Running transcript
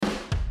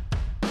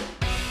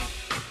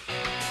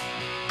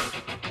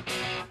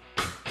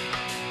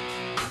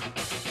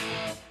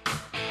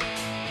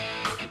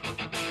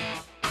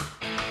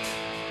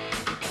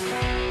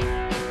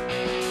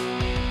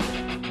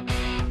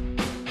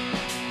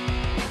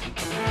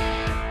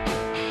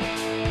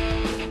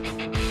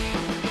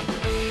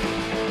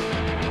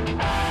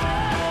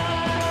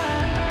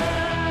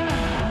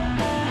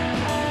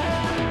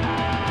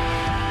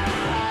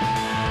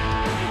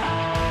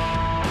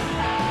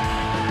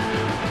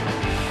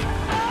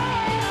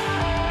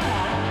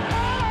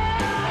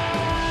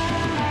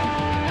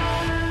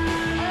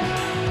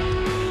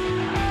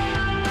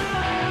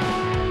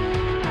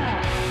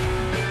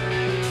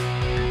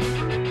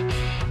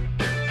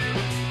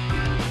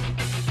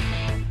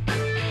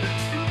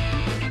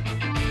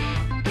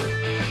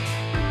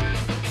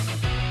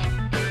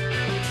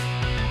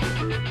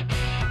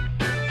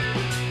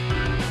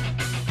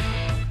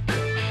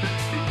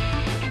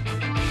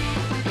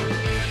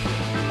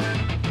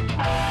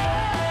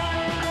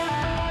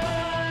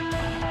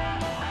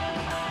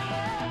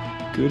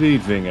Good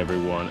evening,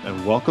 everyone,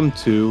 and welcome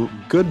to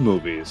Good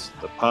Movies,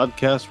 the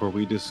podcast where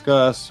we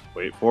discuss,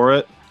 wait for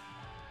it,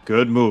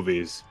 good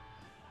movies,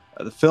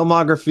 the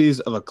filmographies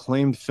of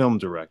acclaimed film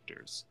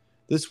directors.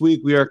 This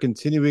week, we are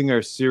continuing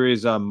our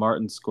series on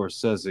Martin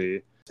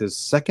Scorsese, his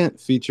second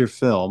feature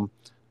film,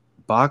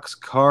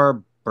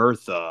 Boxcar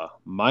Bertha.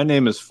 My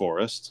name is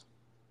Forrest.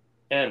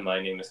 And my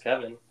name is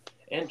Kevin.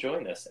 And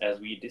join us as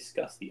we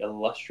discuss the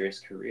illustrious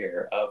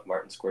career of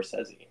Martin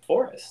Scorsese.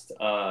 Forrest,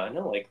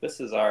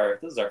 this is our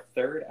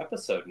third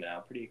episode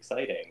now. Pretty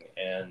exciting.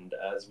 And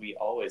as we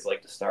always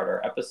like to start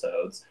our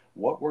episodes,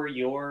 what were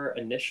your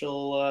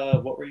initial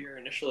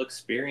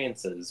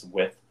experiences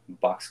with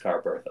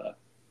Boxcar Bertha?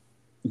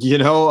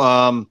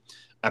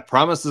 I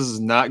promise this is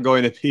not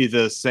going to be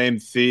the same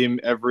theme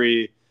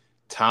every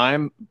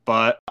time,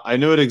 but I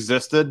knew it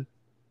existed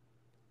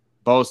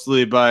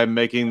mostly by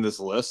making this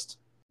list.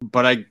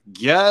 But I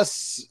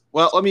guess,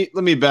 well, let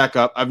me back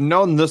up. I've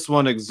known this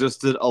one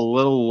existed a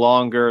little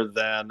longer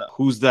than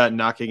Who's That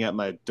Knocking at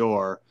My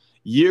Door.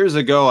 Years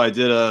ago, I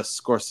did a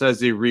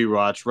Scorsese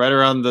rewatch right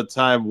around the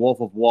time Wolf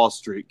of Wall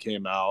Street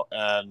came out,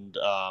 and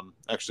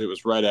actually it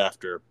was right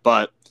after.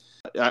 But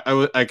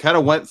I kind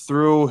of went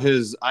through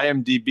his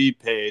IMDb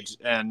page,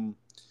 and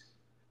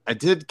I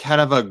did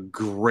kind of a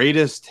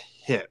greatest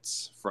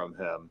hits from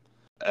him.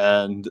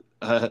 And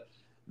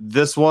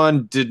this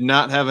one did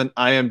not have an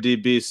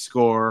IMDb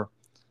score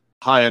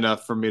high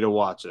enough for me to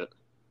watch it.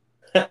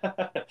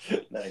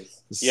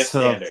 Nice. Yes,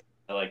 standard.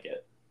 I like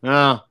it.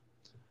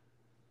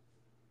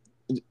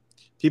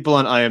 People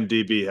on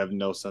IMDb have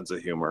no sense of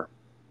humor.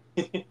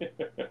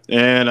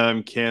 And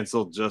I'm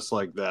canceled just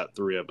like that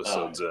 3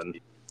 episodes in.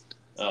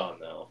 Oh,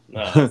 no.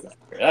 No,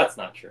 that's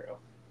not true.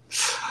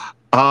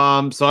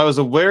 So I was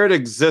aware it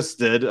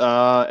existed.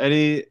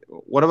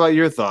 What about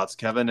your thoughts,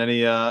 Kevin?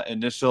 Any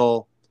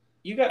initial...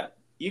 You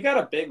got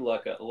a big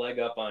leg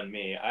up on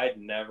me. I'd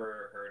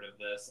never heard of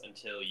this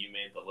until you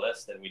made the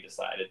list and we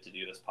decided to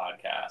do this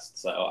podcast.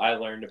 So I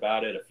learned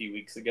about it a few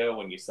weeks ago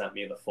when you sent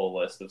me the full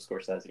list of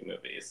Scorsese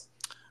movies.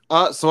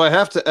 So I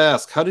have to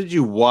ask, how did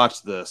you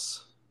watch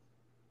this?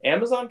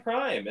 Amazon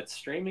Prime. It's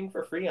streaming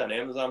for free on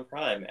Amazon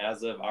Prime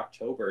as of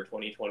October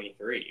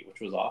 2023,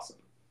 which was awesome.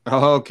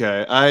 Oh,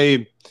 okay.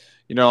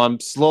 I'm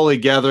slowly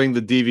gathering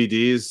the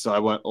DVDs, so I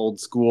went old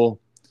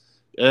school.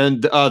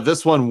 And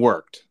this one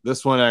worked.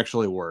 This one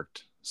actually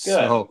worked. Good.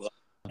 So,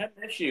 I had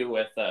an issue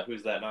with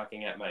Who's That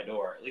Knocking at My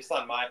Door, at least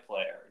on my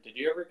player. Did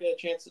you ever get a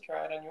chance to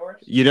try it on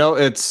yours?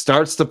 It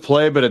starts to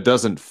play, but it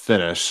doesn't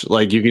finish.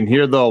 Like, you can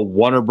hear the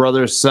Warner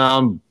Brothers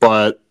sound,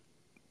 but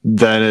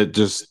then it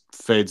just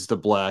fades to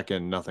black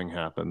and nothing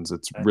happens.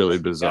 It's really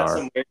bizarre. Got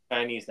some weird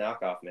Chinese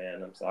knockoff,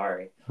 man. I'm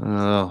sorry.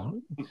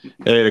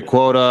 Hey, to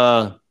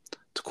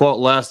quote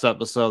last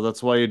episode,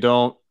 that's why you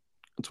don't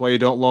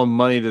loan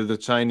money to the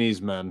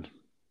Chinese men.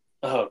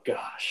 Oh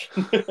gosh.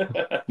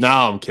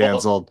 Now I'm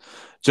canceled.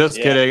 Just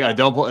kidding. I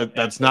don't.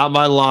 That's not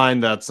my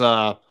line. That's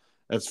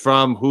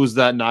from Who's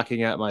That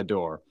Knocking at My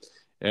Door.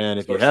 And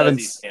if you haven't,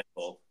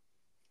 canceled.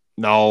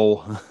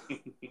 No.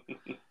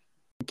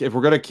 If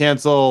we're gonna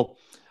cancel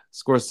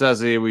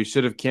Scorsese, we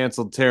should have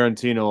canceled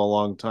Tarantino a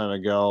long time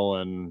ago.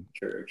 And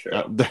true.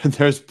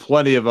 There's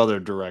plenty of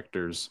other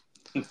directors.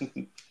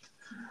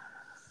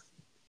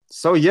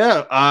 So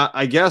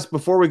I guess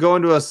before we go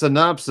into a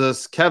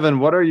synopsis, Kevin,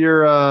 what are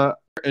your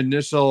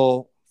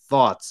initial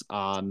thoughts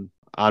on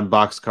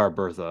Boxcar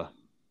Bertha?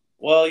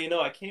 Well,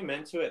 I came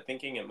into it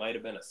thinking it might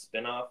have been a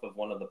spin-off of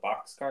one of the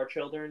Boxcar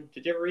children.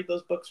 Did you ever read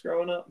those books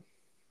growing up?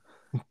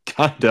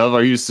 Kind of.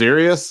 Are you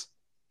serious?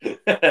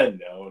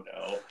 No.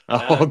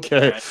 Oh,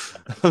 okay.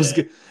 I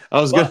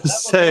was gonna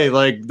say,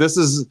 like, this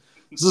is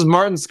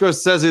Martin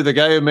Scorsese, the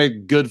guy who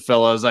made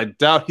Goodfellas. I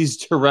doubt he's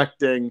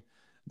directing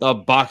the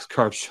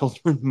Boxcar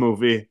Children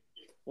movie.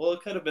 Well,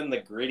 it could have been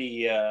the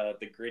gritty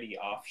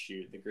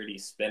offshoot, the gritty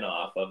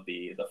spin-off of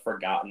the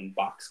forgotten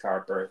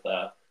Boxcar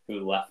Bertha, who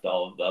left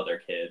all of the other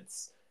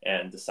kids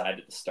and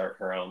decided to start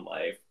her own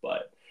life.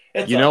 But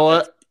I'd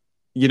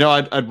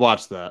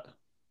watch that.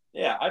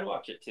 Yeah, I'd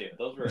watch it too.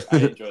 I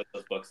enjoyed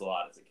those books a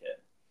lot as a kid.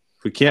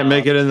 If we can't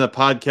make it in the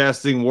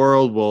podcasting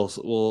world,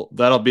 we'll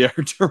that'll be our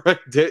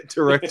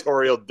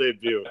directorial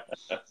debut.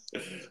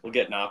 We'll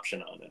get an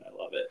option on it. I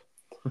love it.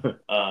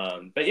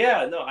 But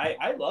yeah, no,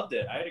 I loved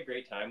it. I had a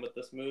great time with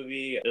this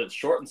movie. It was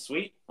short and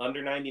sweet,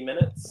 under 90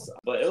 minutes,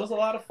 but it was a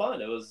lot of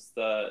fun. It was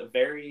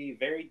very,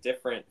 very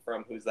different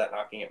from Who's That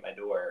Knocking at My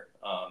Door.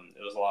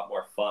 It was a lot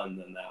more fun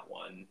than that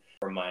one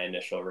from my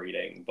initial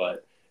reading,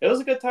 but it was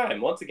a good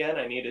time. Once again,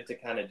 I needed to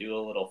kind of do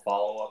a little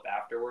follow-up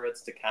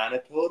afterwards to kind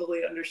of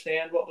totally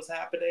understand what was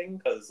happening,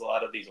 because a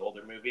lot of these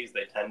older movies,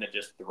 they tend to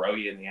just throw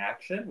you in the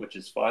action, which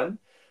is fun.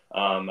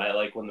 I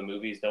like when the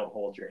movies don't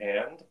hold your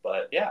hand,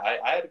 but yeah,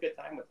 I had a good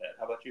time with it.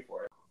 How about you,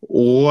 for it?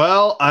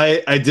 Well,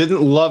 I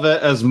didn't love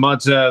it as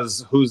much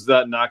as Who's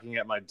That Knocking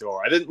at My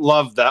Door. I didn't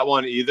love that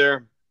one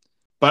either,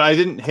 but I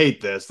didn't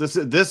hate this.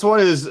 This one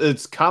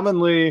it's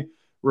commonly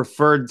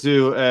referred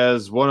to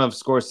as one of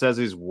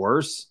Scorsese's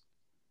worst,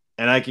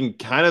 and I can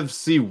kind of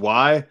see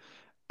why.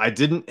 I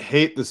didn't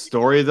hate the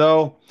story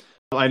though.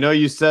 I know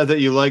you said that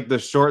you like the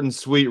short and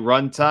sweet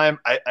runtime.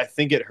 I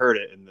think it hurt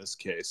it in this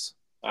case.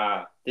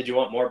 Did you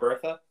want more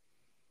Bertha?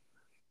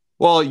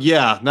 Well,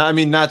 yeah. I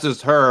mean, not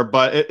just her,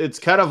 but it's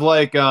kind of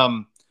like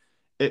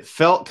it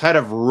felt kind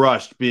of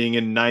rushed being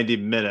in 90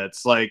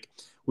 minutes. Like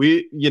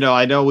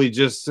I know we're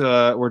just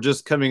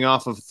coming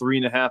off of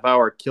 3.5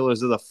 hour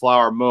Killers of the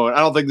Flower Moon. I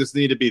don't think this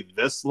needed to be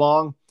this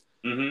long,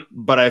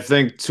 but I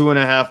think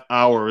 2.5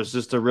 hours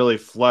just to really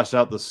flesh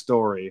out the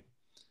story.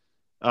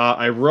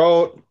 I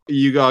wrote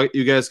you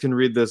guys can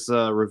read this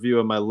review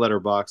in my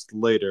letterbox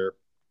later.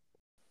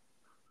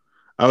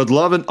 I would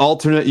love an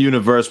alternate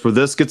universe where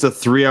this gets a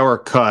 3-hour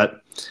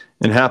cut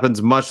and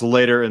happens much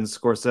later in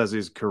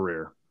Scorsese's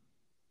career.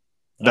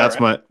 That's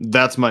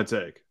my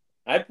take.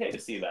 I'd pay to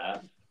see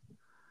that.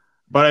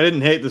 But I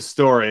didn't hate the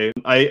story.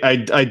 I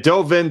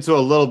dove into a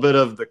little bit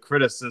of the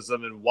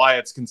criticism and why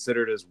it's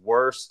considered as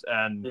worst,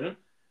 and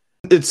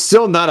it's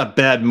still not a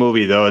bad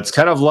movie though. It's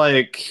kind of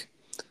like,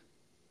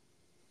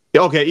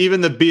 okay,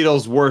 even the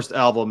Beatles' worst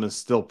album is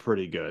still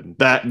pretty good.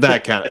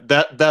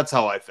 That's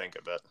how I think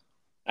of it.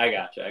 I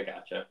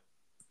gotcha.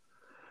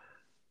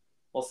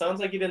 Well, sounds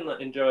like you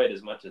didn't enjoy it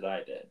as much as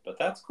I did, but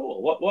that's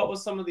cool. What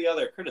was some of the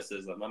other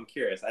criticism? I'm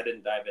curious. I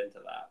didn't dive into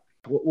that.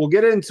 We'll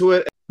get into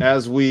it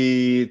as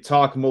we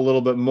talk a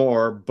little bit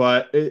more,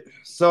 but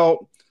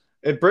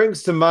it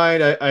brings to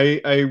mind,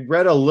 I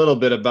read a little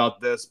bit about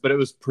this, but it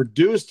was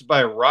produced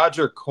by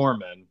Roger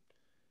Corman.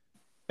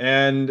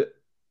 And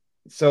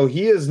so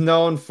he is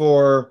known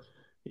for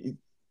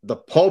the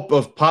Pope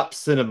of pop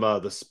cinema,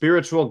 the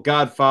spiritual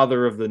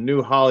godfather of the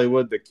new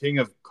Hollywood, the king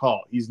of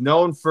cult. He's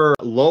known for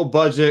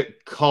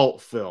low-budget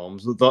cult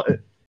films.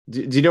 Do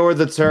you know where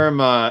the term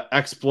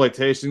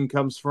exploitation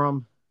comes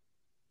from?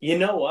 You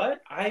know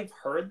what? I've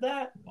heard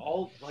that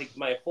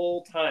my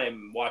whole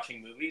time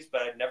watching movies,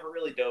 but I've never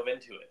really dove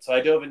into it. So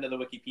I dove into the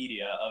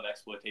Wikipedia of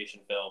exploitation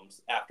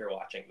films after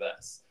watching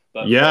this.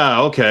 But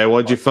yeah, okay.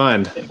 What'd you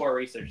find? I did more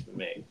research than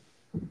me.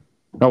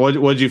 Oh,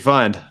 what'd you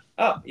find?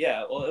 Oh,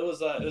 yeah. Well, it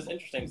was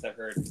interesting because I've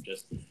heard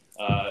just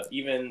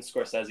even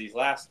Scorsese's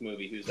last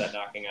movie, Who's That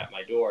Knocking at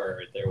My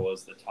Door, there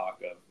was the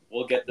talk of,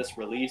 we'll get this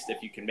released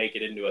if you can make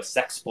it into a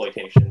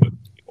sexploitation movie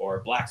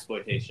or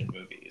blaxploitation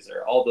movies,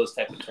 or all those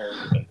type of terms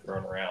have been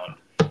thrown around.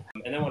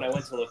 And then when I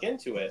went to look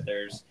into it,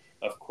 there's,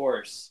 of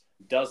course,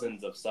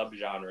 dozens of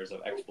subgenres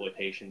of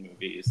exploitation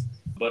movies.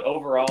 But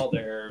overall,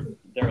 they're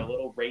a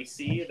little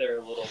racy. They're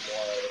a little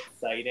more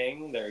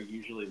exciting. They're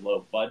usually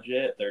low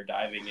budget. They're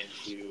diving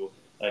into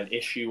an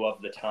issue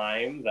of the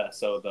time.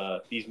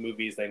 These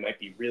movies, they might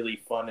be really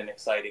fun and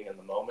exciting in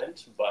the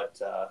moment,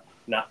 but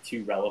not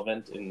too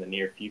relevant in the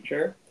near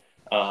future.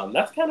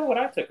 That's kind of what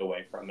I took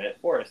away from it.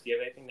 Forrest, do you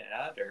have anything to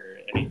add or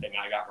anything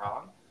I got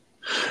wrong?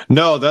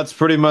 No, that's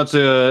pretty much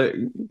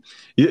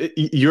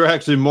you're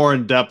actually more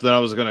in depth than I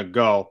was going to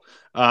go.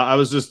 I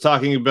was just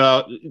talking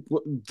about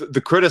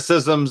the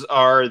criticisms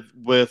are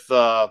with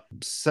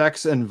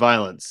sex and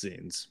violence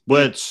scenes,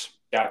 which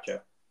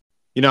gotcha.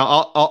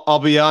 I'll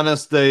be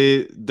honest,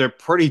 they're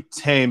pretty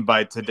tame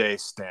by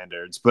today's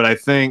standards, but I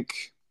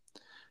think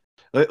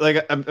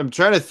I'm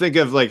trying to think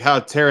of like how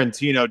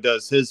Tarantino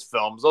does his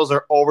films. Those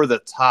are over the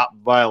top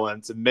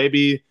violence, and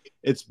maybe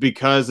it's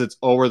because it's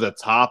over the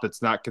top.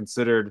 It's not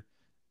considered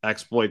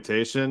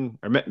exploitation,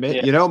 or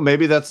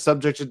maybe that's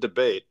subject to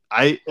debate.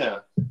 I'll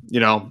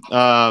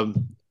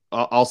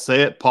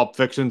say it. Pulp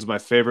Fiction's my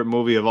favorite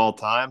movie of all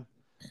time.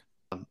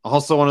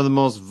 Also one of the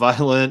most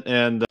violent,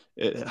 and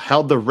it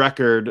held the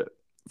record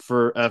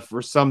for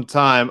some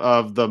time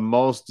of the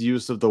most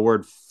use of the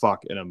word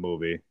fuck in a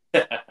movie.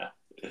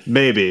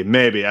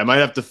 Maybe I might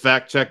have to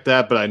fact check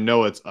that, but I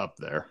know it's up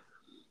there.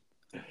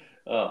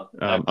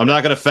 I'm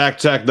not going to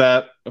fact check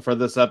that for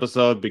this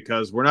episode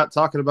because we're not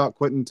talking about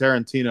Quentin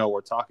Tarantino.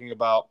 We're talking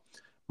about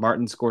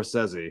Martin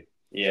Scorsese.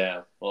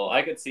 Yeah, well,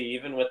 I could see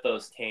even with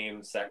those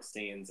tame sex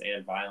scenes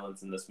and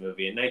violence in this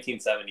movie in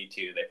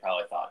 1972, they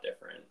probably thought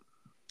different.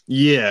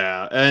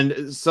 Yeah,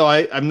 and so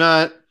I'm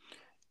not.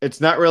 It's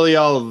not really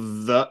all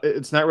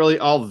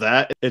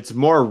that. It's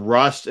more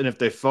rushed, and if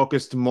they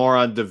focused more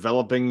on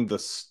developing the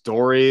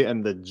story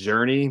and the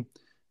journey,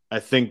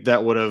 I think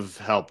that would have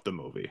helped the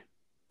movie.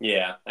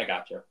 Yeah, I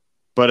gotcha.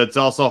 But it's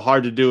also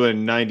hard to do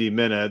in 90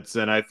 minutes,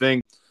 and I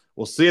think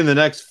we'll see in the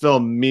next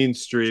film, Mean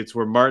Streets,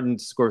 where Martin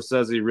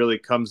Scorsese really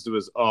comes to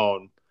his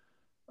own.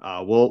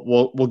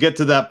 We'll get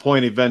to that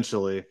point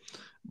eventually,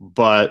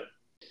 but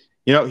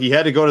he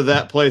had to go to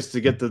that place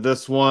to get to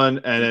this one,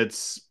 and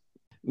it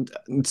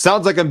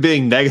sounds like I'm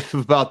being negative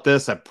about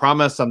this. I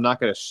promise I'm not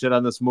going to shit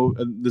on this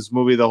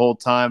movie the whole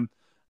time.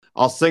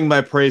 I'll sing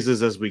my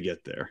praises as we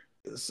get there.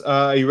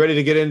 Are you ready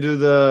to get into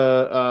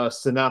the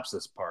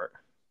synopsis part?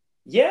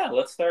 Yeah,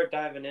 let's start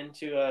diving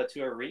into a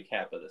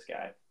recap of this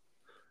guy.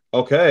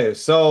 Okay,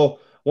 so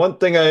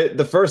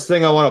the first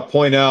thing I want to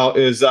point out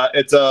is I'm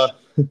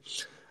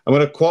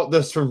going to quote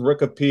this from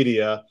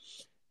Wikipedia.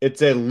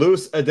 It's a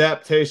loose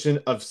adaptation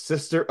of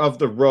Sister of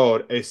the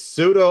Road, a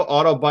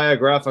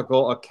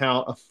pseudo-autobiographical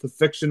account of the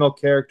fictional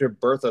character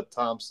Bertha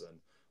Thompson.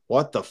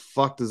 What the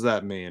fuck does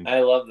that mean?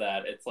 I love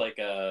that. It's like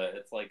a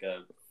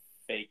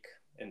fake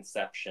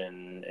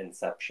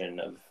inception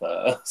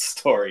of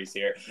stories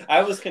here.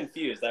 I was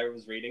confused. I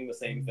was reading the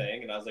same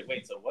thing, and I was like,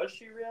 wait, so was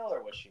she real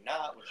or was she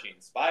not? Was she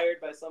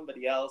inspired by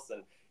somebody else?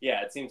 And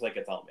yeah, it seems like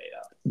it's all made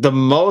up. The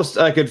most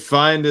I could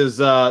find is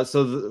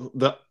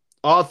the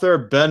author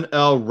Ben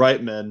L.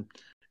 Reitman.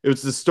 It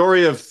was the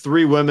story of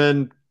three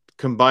women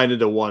combined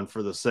into one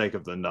for the sake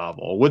of the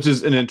novel, which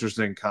is an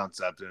interesting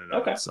concept in and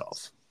of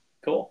itself.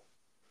 Cool.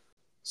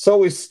 So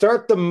we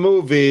start the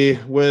movie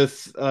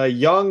with a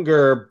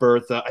younger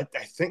Bertha.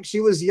 I think she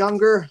was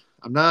younger.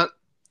 I'm not.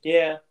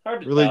 Yeah,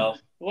 hard to really tell.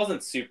 It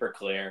wasn't super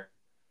clear.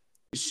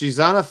 She's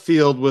on a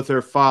field with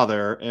her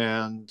father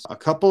and a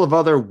couple of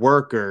other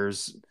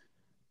workers.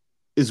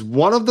 Is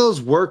one of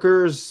those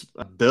workers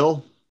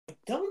Bill? I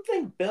don't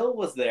think Bill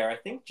was there. I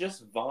think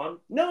just Vaughn.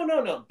 No.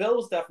 Bill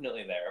was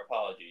definitely there.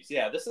 Apologies.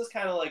 Yeah, this is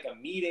kind of like a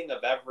meeting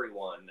of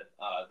everyone.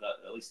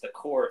 At least the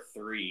core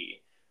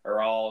three are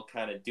all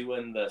kind of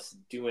doing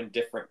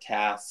different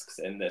tasks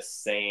in this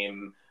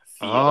same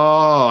field.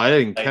 Oh, I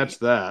didn't catch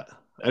that.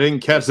 I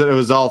didn't catch that it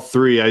was all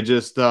three. I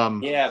just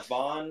Yeah,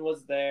 Vaughn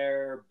was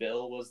there,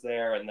 Bill was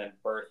there, and then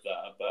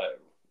Bertha.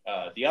 But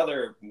the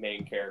other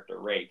main character,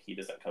 Rake, he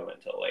doesn't come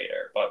until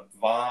later. But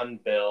Vaughn,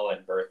 Bill,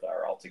 and Bertha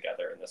are all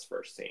together in this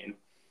first scene.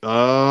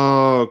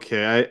 Oh,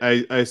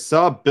 okay. I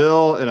saw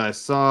Bill and I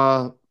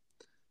saw.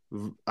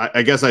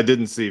 I guess I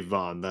didn't see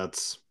Vaughn.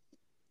 That's.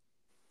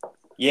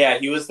 Yeah,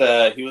 he was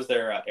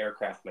their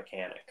aircraft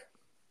mechanic.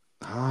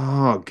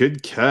 Oh,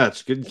 good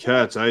catch. Good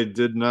catch. I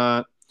did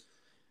not.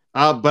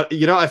 But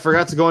I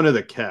forgot to go into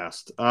the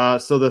cast.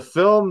 So the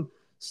film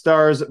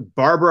stars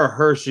Barbara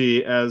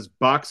Hershey as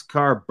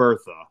Boxcar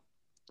Bertha.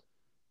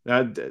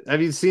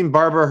 Have you seen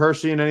Barbara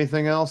Hershey in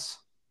anything else?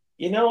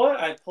 You know what?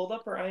 I pulled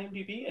up her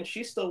IMDb, and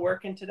she's still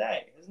working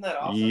today. Isn't that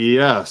awesome?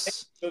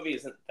 Yes. The movie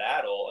isn't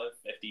that old,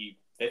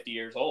 50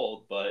 years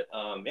old, but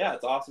yeah,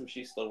 it's awesome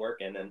she's still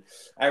working. And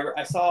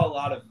I saw a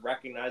lot of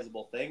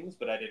recognizable things,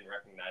 but I didn't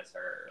recognize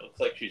her. It looks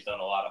like she's done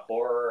a lot of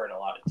horror and a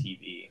lot of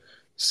TV.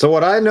 So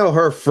what I know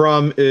her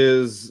from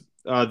is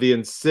the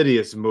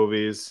Insidious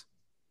movies.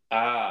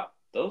 Ah,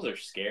 those are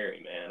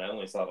scary, man. I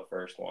only saw the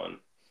first one.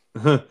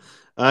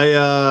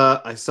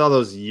 I saw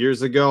those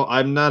years ago.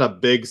 I'm not a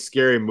big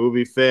scary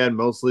movie fan,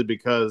 mostly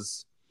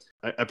because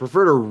I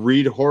prefer to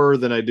read horror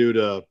than I do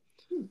to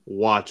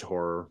watch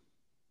horror.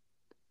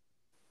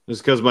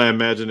 Just because my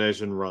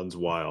imagination runs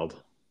wild.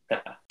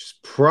 She's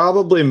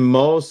probably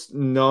most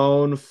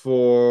known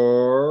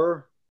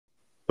for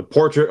The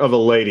Portrait of a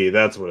Lady.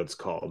 That's what it's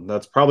called.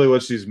 That's probably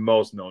what she's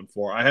most known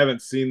for. I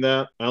haven't seen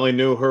that. I only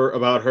knew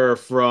about her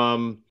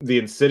from the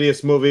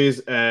Insidious movies,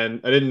 and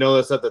I didn't know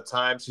this at the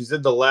time. She's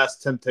in The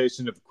Last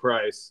Temptation of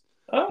Christ,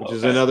 which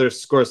is another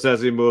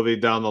Scorsese movie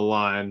down the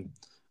line.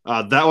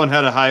 That one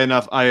had a high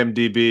enough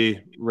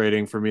IMDb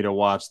rating for me to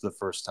watch the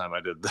first time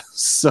I did this.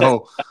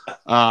 So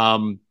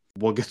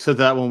we'll get to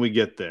that when we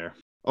get there.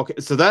 Okay,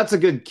 so that's a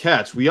good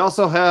catch. We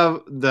also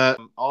have that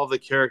all of the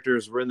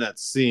characters were in that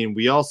scene.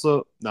 We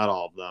also, not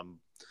all of them.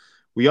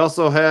 We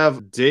also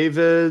have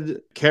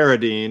David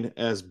Carradine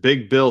as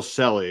Big Bill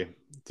Shelley.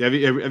 Have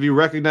you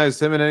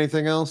recognized him in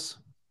anything else?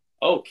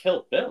 Oh,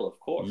 Kill Bill, of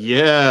course.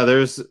 Yeah,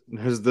 there's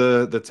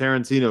the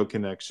Tarantino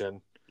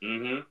connection.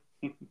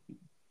 Mm-hmm.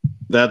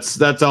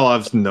 That's all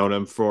I've known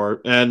him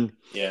for. And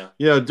yeah,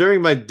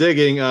 during my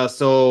digging,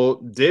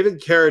 so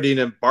David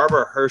Carradine and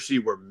Barbara Hershey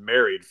were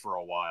married for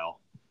a while.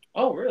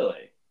 Oh,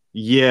 really?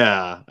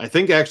 Yeah, I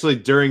think actually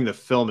during the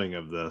filming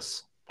of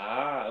this.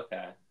 Ah,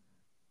 okay.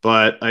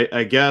 But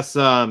I guess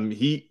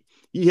he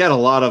had a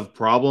lot of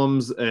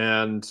problems,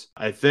 and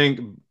I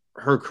think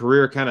her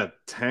career kind of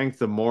tanked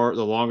the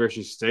longer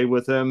she stayed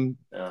with him.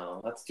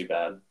 Oh, that's too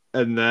bad.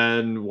 And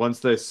then once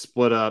they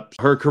split up,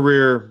 her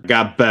career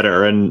got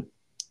better, and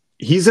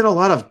he's in a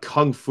lot of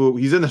kung fu.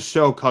 He's in the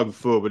show Kung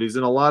Fu, but he's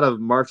in a lot of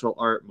martial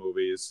art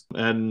movies.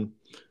 And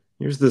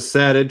here's the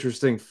sad,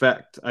 interesting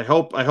fact. I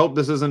hope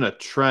this isn't a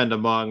trend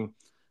among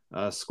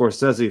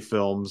Scorsese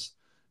films,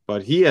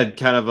 but he had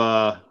kind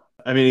of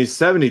he's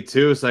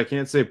 72, so I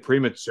can't say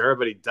premature,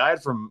 but he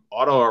died from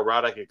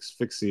autoerotic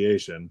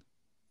asphyxiation.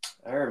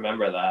 I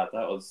remember that.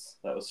 That was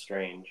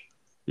strange.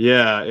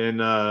 Yeah,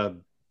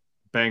 in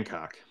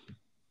Bangkok.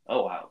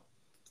 Oh, wow.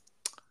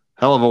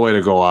 Hell of a way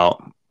to go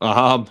out.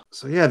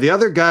 So yeah, the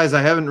other guys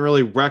I haven't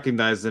really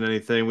recognized in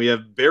anything. We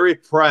have Barry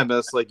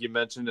Primus, like you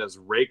mentioned, as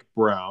Rake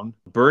Brown.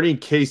 Bernie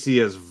Casey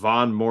as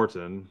Von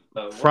Morton.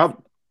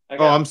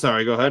 I'm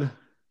sorry. Go ahead.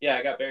 Yeah,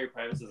 I got Barry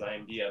Primus's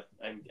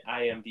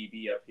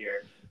IMDb up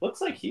here.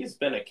 Looks like he's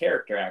been a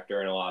character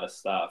actor in a lot of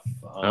stuff.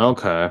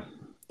 Okay.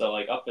 So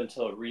like up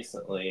until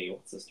recently,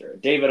 what's this story?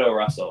 David O.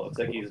 Russell. Looks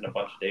like he's in a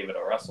bunch of David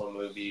O. Russell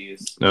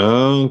movies.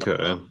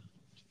 Okay.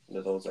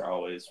 Those are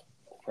always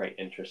quite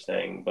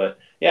interesting, but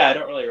yeah, I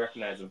don't really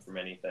recognize him from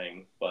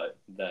anything but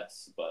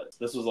this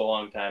was a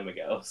long time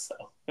ago, so.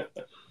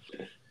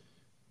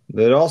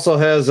 It also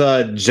has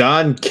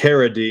John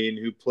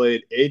Carradine, who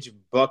played H.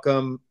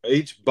 Buckram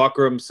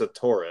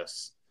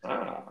Satoris,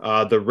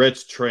 the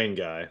rich train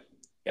guy.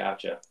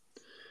 Gotcha.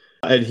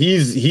 And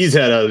he's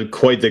had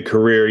quite the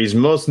career. He's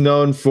most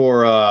known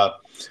for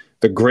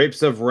The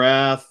Grapes of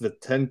Wrath, The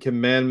Ten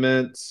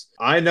Commandments.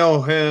 I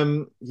know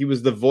him. He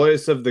was the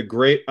voice of the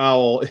Great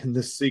Owl in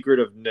The Secret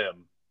of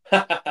Nim,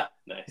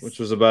 Nice. which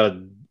was about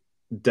a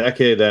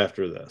decade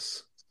after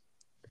this.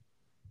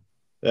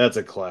 That's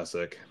a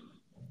classic.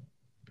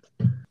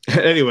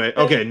 Anyway,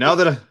 okay, now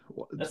that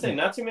I say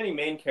not too many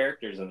main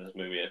characters in this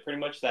movie. It's pretty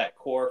much that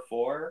core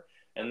four,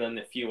 and then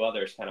a few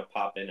others kind of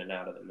pop in and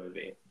out of the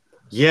movie.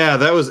 Yeah,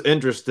 that was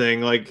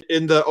interesting. Like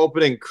in the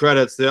opening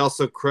credits, they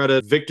also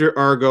credit Victor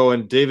Argo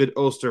and David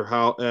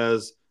Osterhout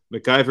as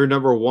MacGyver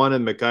number 1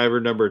 and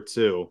MacGyver number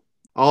 2.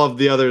 All of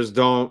the others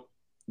don't.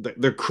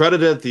 They're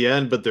credited at the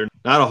end, but they're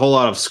not a whole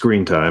lot of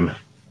screen time.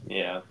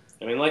 Yeah,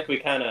 I mean, like we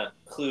kind of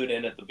clued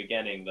in at the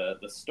beginning,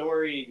 the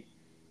story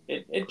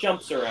it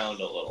jumps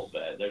around a little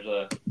bit.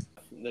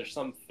 There's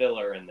some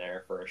filler in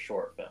there for a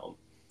short film.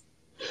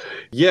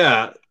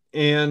 Yeah,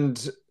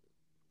 and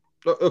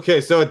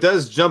okay, so it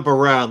does jump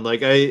around.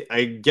 Like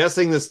I'm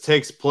guessing this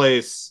takes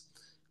place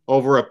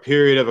over a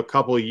period of a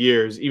couple of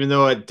years, even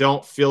though I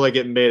don't feel like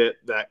it made it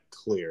that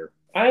clear.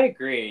 I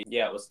agree.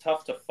 Yeah, it was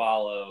tough to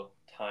follow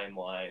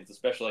timelines,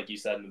 especially like you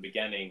said in the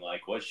beginning.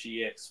 Like, was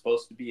she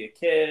supposed to be a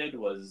kid?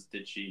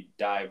 Did she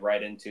dive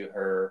right into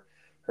her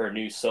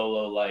new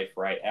solo life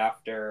right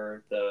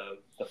after the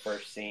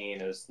first scene?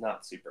 It was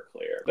not super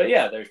clear. But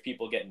yeah, there's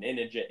people getting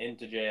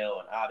into jail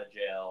and out of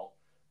jail.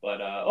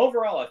 But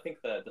overall, I think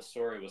the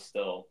story was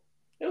still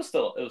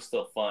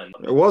fun.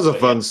 It was a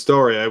fun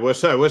story. I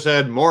wish I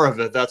had more of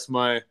it. That's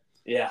my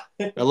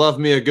I love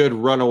me a good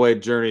runaway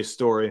journey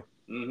story.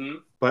 Mm-hmm.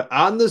 But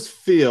on this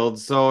field,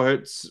 so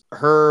it's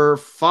her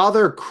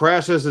father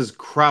crashes his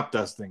crop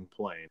dusting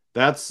plane.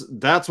 That's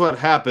what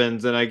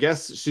happens, and I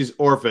guess she's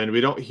orphaned.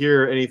 We don't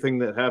hear anything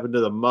that happened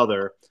to the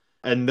mother,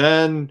 and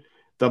then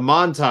the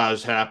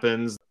montage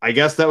happens. I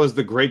guess that was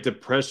the Great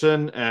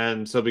Depression,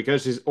 and so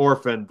because she's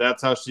orphaned,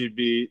 that's how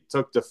she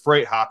took to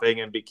freight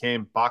hopping and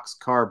became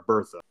Boxcar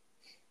Bertha.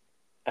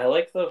 I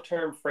like the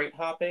term freight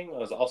hopping. I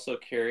was also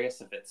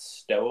curious if it's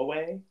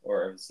stowaway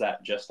or is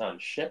that just on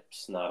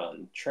ships, not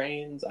on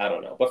trains? I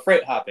don't know, but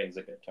freight hopping is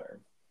a good term.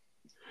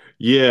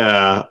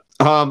 Yeah,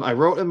 I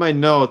wrote in my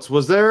notes.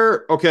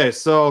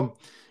 So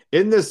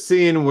in this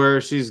scene where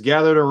she's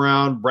gathered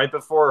around right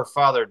before her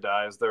father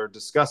dies, they're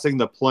discussing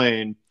the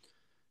plane.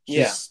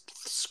 She's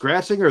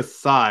scratching her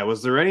thigh.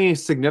 Was there any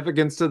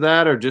significance to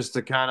that, or just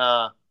to kind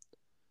of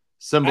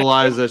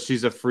symbolize that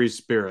she's a free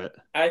spirit?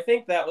 I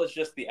think that was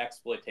just the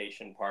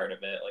exploitation part of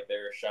it. Like they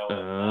were showing.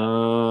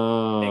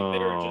 I think they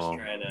were just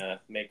trying to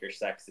make her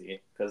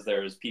sexy because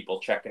there was people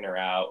checking her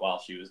out while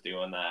she was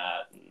doing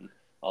that. And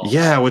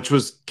which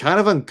was kind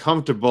of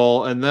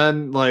uncomfortable. And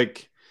then,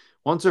 like,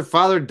 once her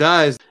father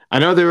dies, I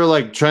know they were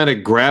like trying to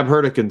grab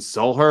her to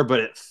console her, but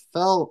it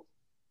felt,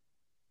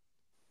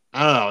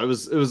 I don't know.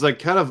 It was like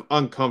kind of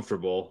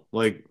uncomfortable.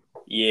 Like,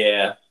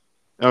 yeah.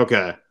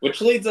 Okay. Which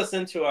leads us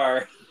into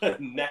our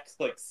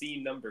next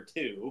scene number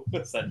 2,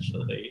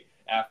 essentially,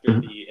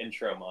 after the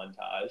intro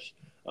montage.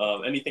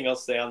 Anything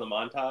else to say on the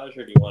montage,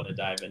 or do you want to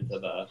dive into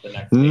the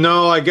next scene?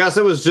 No, I guess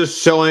it was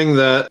just showing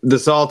that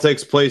this all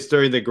takes place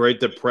during the Great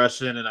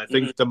Depression, and I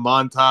think the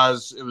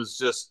montage,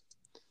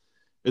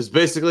 it's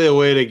basically a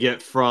way to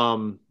get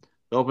from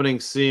the opening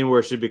scene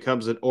where she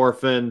becomes an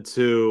orphan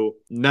to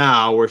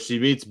now where she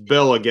meets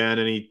Bill again,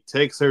 and he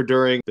takes her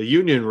during the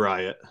Union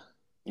riot.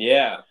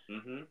 Yeah.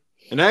 Mm-hmm.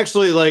 And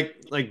actually, like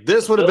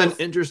this would have been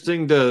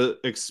interesting to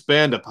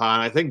expand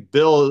upon. I think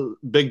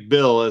Big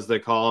Bill, as they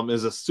call him,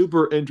 is a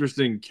super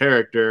interesting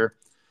character.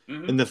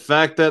 Mm-hmm. And the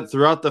fact that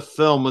throughout the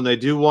film, when they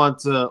do want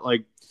to,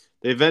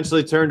 they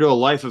eventually turn to a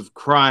life of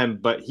crime,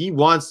 but he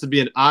wants to be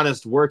an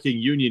honest working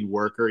union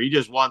worker. He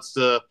just wants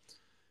to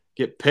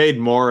get paid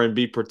more and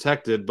be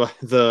protected by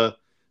the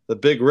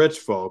big rich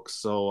folks.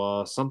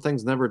 So some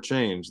things never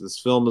change. This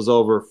film is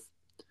over.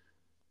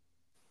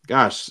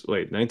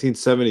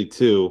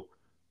 1972.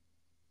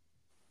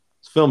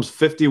 This film's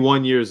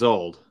 51 years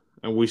old,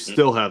 and we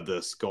still have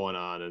this going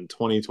on in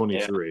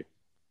 2023. Yeah.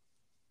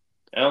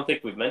 I don't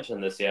think we've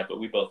mentioned this yet,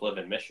 but we both live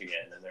in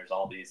Michigan, and there's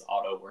all these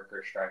auto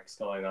worker strikes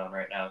going on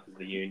right now because of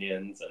the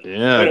unions. And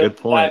yeah, good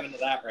point. Dive into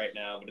that right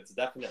now, but it's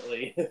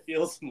definitely, it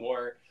feels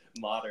more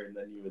modern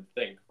than you would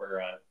think for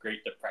a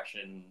Great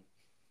Depression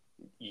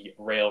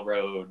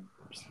railroad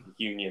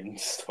union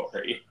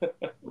story.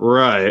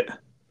 Right.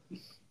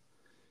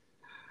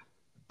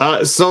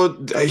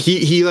 So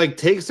he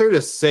takes her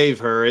to save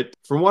her.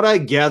 From what I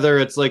gather,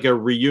 it's like a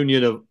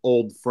reunion of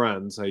old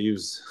friends. I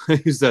use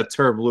that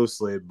term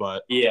loosely,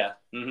 but yeah.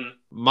 Mm-hmm.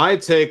 My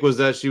take was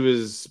that she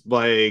was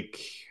like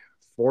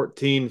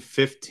 14,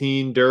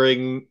 15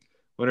 during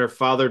when her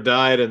father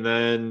died, and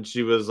then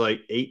she was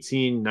like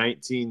 18,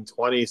 19,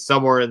 20,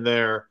 somewhere in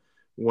there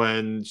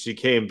when she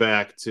came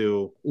back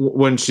to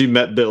when she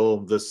met Bill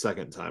the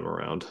second time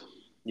around.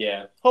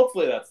 Yeah,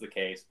 hopefully that's the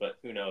case, but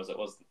who knows? It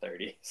was the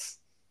 30s.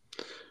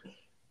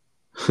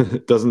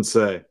 It doesn't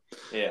say.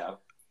 Yeah.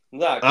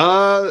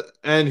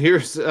 And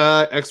here's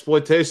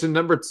exploitation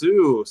number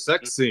 2,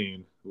 sex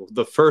scene.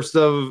 The first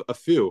of a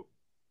few.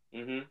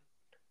 Mm-hmm.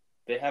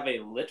 they have a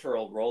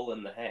literal roll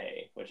in the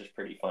hay, which is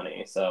pretty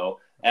funny. So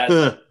as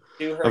to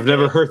her I've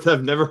never name, heard that.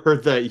 I've never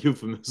heard that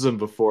euphemism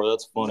before.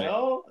 That's funny.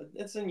 no,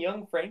 it's in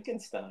Young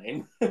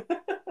Frankenstein.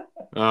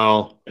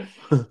 Oh,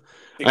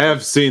 I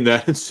have seen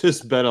that. It's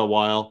just been a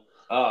while.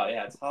 Oh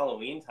yeah, it's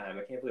Halloween time.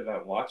 I can't believe I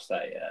haven't watched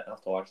that yet. I'll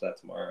have to watch that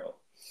tomorrow.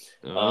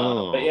 But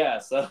Oh. yeah,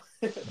 so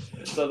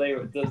so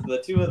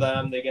the two of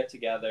them, they get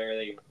together.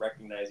 They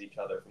recognize each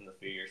other from the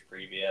few years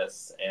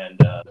previous, and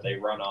they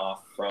run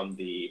off from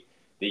the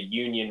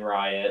Union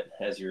riot,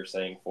 as you were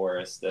saying,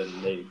 Forrest,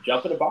 and they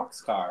jump in a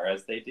boxcar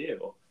as they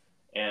do,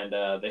 and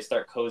they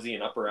start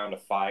cozying up around a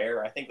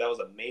fire. I think that was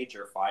a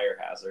major fire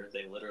hazard.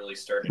 They literally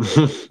started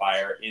a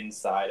fire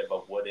inside of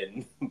a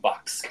wooden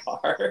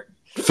boxcar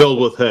Filled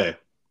with hay.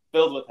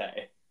 filled with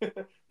hay,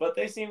 but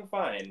they seemed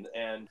fine,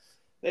 and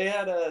they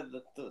had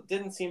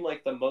didn't seem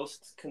like the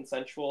most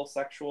consensual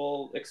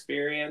sexual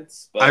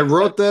experience. But I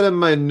wrote that in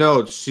my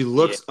notes. She yeah,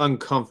 looks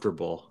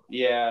uncomfortable.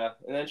 yeah,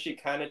 and then she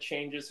kind of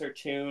changes her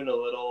tune a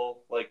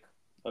little, like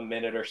a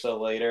minute or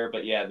so later.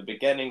 But yeah, the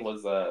beginning of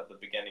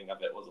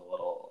it was a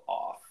little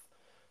off.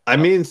 I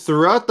mean,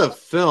 throughout the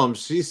film,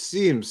 she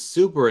seems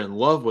super in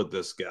love with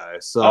this guy.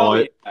 So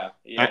Oh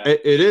yeah.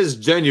 it is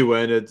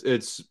genuine.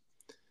 It's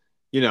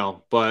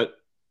but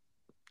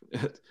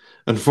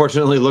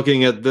unfortunately,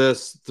 looking at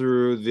this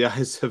through the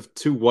eyes of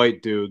two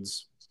white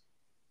dudes.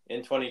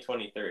 In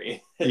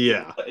 2023,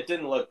 Yeah. it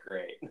didn't look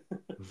great.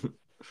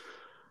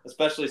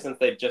 Especially since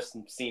they've just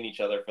seen each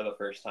other for the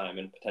first time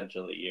in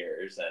potentially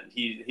years, and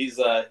he's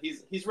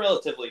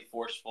relatively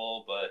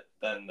forceful, but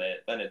then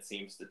it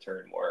seems to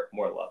turn more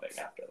loving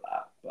after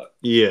that. But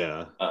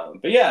yeah,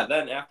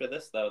 then after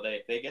this though,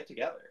 they get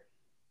together.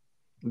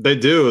 They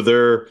do.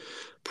 They're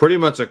pretty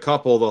much a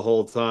couple the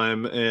whole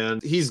time,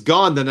 and he's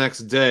gone the next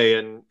day.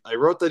 And I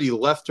wrote that he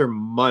left her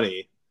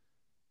money.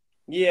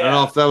 Yeah. I don't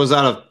know if that was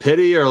out of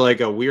pity or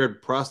like a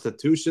weird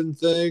prostitution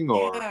thing,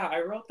 or yeah,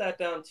 I wrote that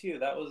down too.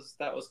 That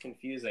was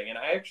confusing, and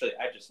I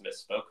just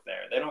misspoke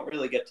there. They don't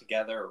really get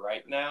together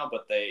right now,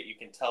 but you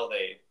can tell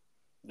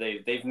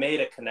they've made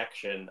a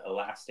connection, a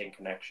lasting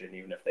connection,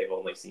 even if they've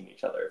only seen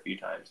each other a few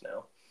times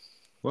now.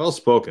 Well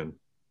spoken.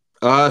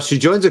 She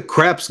joins a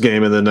craps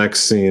game in the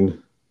next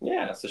scene.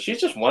 Yeah, so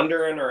she's just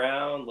wandering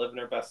around, living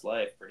her best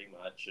life, pretty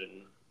much,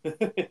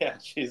 and yeah,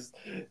 she's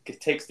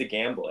takes to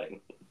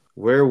gambling.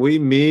 Where we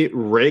meet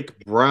Rake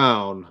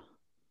Brown,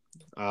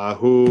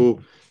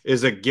 who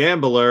is a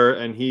gambler,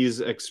 and he's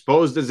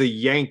exposed as a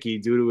Yankee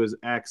due to his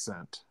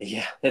accent.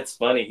 Yeah, it's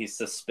funny. He's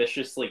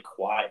suspiciously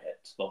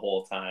quiet the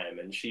whole time,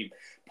 and she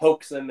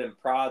pokes him and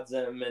prods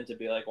him into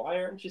be like,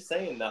 why aren't you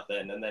saying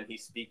nothing? And then he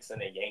speaks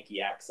in a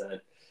Yankee accent,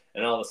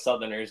 and all the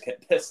Southerners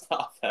get pissed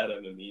off at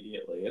him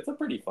immediately. It's a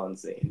pretty fun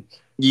scene.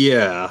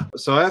 Yeah.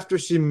 So after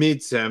she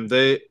meets him,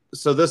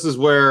 so this is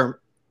where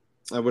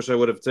I wish I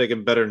would have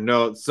taken better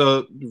notes.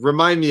 So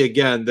remind me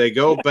again, they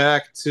go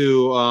back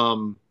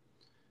to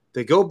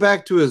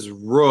his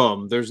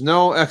room. There's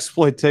no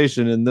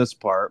exploitation in this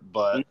part,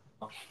 but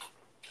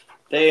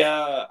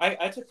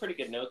I took pretty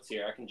good notes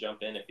here. I can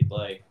jump in if you'd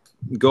like.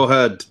 Go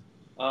ahead.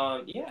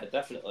 Yeah,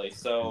 definitely.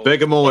 So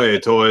bake them away,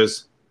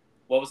 toys.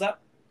 What was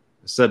that?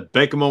 I said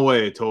bake them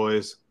away,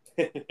 toys.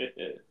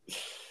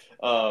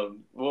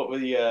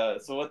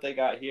 What they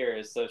got here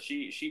is, so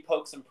she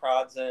pokes and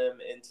prods him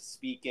into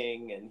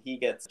speaking, and he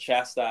gets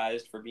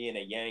chastised for being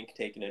a Yank,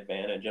 taking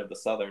advantage of the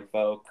Southern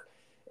folk.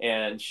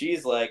 And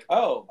she's like,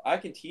 oh, I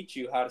can teach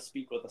you how to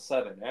speak with a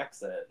Southern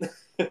accent.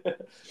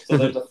 So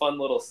there's a fun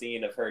little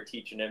scene of her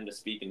teaching him to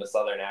speak in a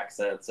Southern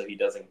accent so he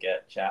doesn't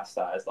get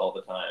chastised all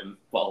the time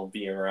while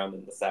being around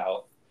in the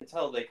South.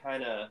 Until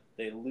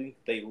they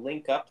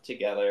link up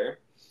together.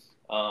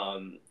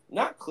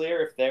 Not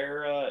clear if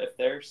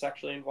they're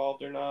sexually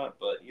involved or not,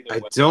 but either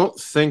way. I don't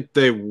think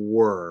they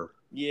were.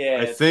 Yeah,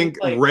 I think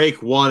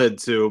Rake wanted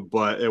to,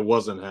 but it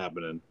wasn't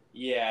happening.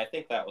 Yeah, I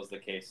think that was the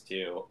case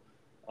too.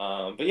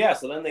 But yeah,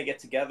 so then they get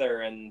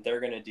together and they're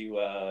gonna do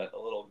a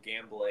little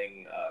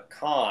gambling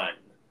con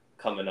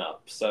coming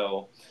up.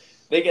 So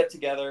they get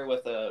together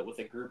with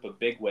a group of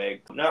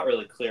bigwigs. I'm not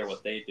really clear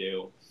what they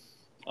do,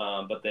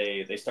 but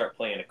they start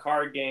playing a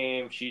card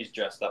game. She's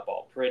dressed up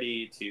all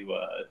pretty to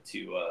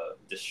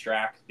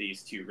distract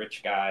these two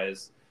rich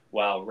guys,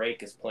 while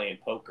Rake is playing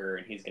poker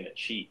and he's gonna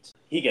cheat.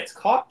 He gets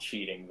caught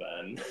cheating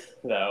then,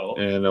 though,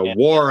 and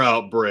war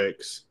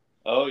outbreaks.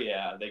 Oh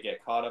yeah, they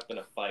get caught up in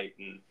a fight,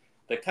 and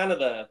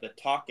the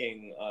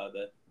talking,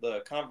 the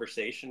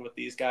conversation with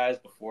these guys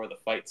before the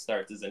fight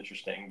starts is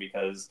interesting,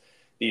 because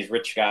these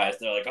rich guys,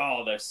 they're like,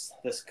 oh,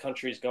 this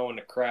country's going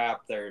to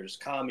crap. There's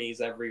commies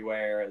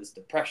everywhere. This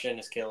depression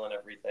is killing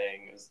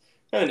everything. It's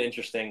kind of an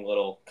interesting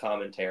little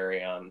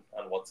commentary on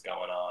what's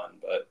going on.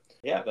 But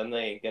yeah, then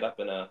they get up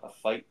in a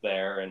fight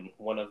there, and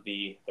one of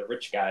the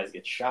rich guys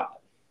gets shot.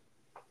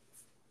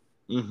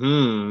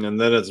 And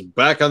then it's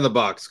back on the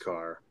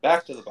boxcar.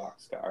 Back to the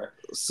boxcar.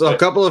 So a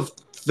couple of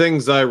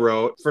things I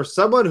wrote. For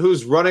someone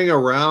who's running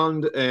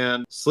around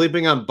and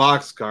sleeping on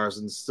boxcars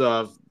and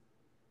stuff,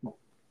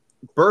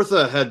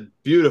 Bertha had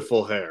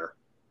beautiful hair.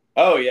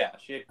 Oh yeah,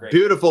 she had great.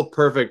 Beautiful,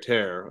 perfect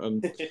hair.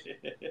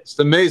 It's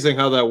amazing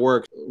how that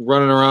works.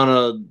 Running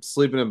around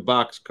sleeping in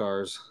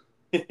boxcars.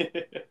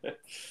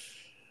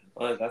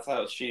 Well, that's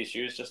how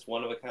she was just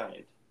one of a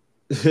kind.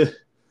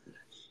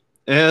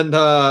 And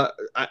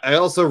I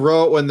also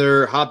wrote when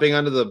they're hopping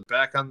onto the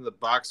back onto the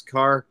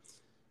boxcar,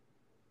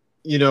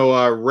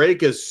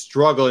 Rake is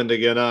struggling to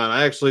get on.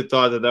 I actually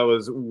thought that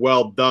was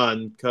well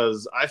done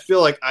because I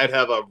feel like I'd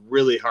have a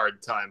really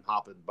hard time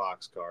hopping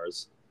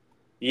boxcars.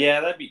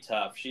 Yeah, that'd be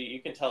tough. You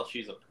can tell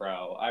she's a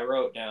pro. I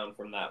wrote down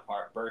from that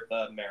part,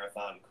 Bertha,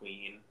 marathon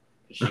queen,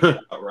 because she could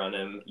outrun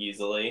him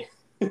easily.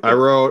 I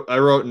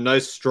wrote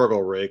nice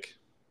struggle, Rake.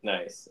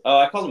 Nice. Oh,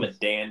 I called him a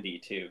dandy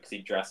too because he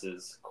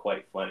dresses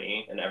quite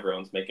funny, and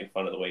everyone's making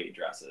fun of the way he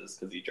dresses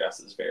because he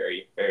dresses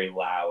very, very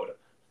loud.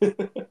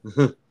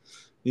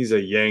 He's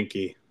a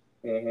Yankee.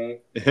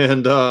 Mm-hmm.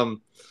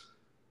 And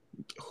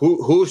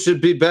who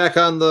should be back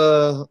on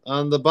the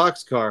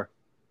boxcar?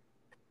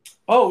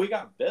 Oh, we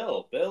got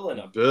Bill. Bill and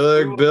a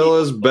Big Bill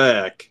is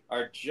back.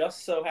 Are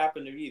just so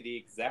happen to be the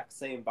exact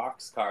same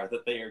boxcar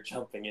that they are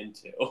jumping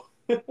into.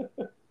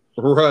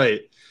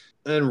 Right.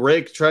 And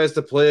Rake tries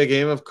to play a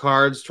game of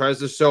cards, tries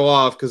to show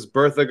off because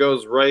Bertha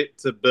goes right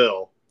to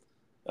Bill.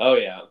 Oh,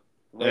 yeah.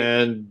 Rake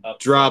and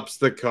drops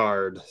the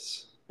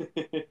cards.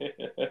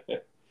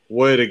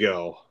 Way to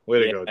go.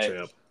 Way to go,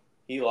 champ.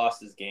 He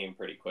lost his game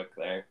pretty quick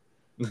there.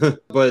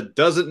 But it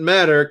doesn't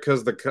matter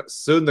because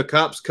soon the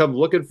cops come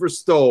looking for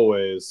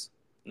stowaways.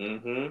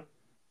 Mm-hmm.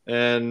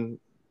 And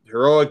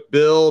heroic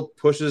Bill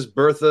pushes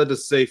Bertha to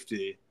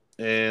safety.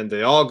 And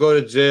they all go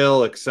to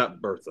jail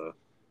except Bertha.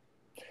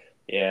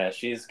 Yeah,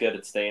 she's good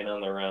at staying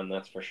on the run,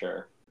 that's for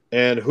sure.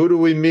 And who do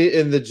we meet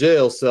in the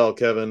jail cell,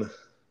 Kevin?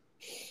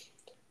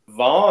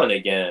 Vaughn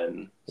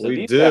again. So we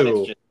these do.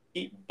 guys just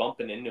keep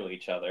bumping into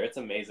each other. It's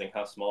amazing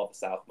how small the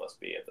South must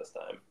be at this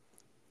time.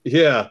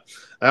 Yeah,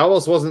 I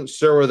almost wasn't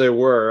sure where they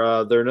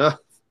were. They're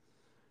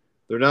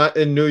not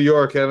in New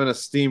York having a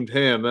steamed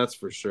ham, that's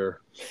for sure.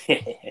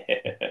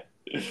 A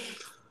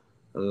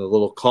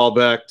little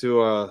callback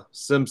to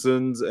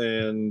Simpsons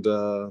and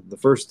the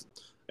first,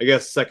 I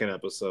guess, second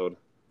episode.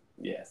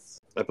 Yes.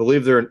 I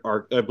believe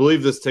I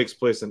believe this takes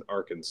place in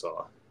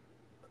Arkansas.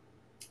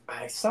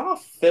 I saw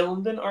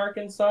filmed in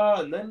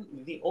Arkansas, and then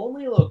the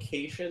only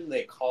location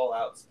they call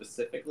out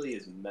specifically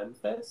is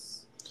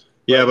Memphis.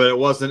 Yeah, but it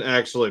wasn't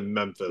actually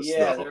Memphis.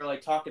 Yeah, though. they're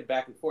like talking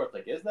back and forth.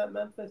 Like, is that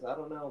Memphis? I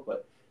don't know,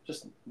 but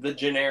just the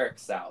generic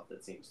South,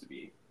 it seems to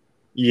be.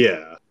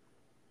 Yeah.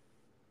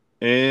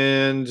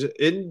 And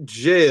in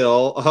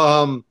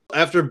jail,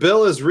 after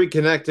Bill is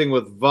reconnecting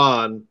with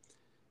Vaughn,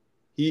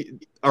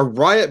 a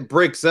riot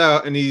breaks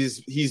out, and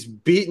he's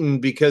beaten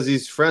because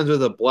he's friends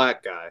with a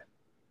black guy.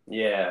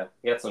 Yeah,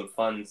 you got some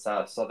fun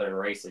Southern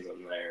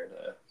racism there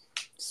to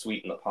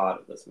sweeten the pot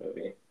of this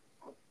movie.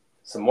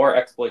 Some more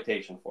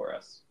exploitation for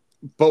us.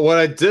 But what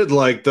I did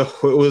like, though,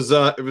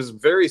 it was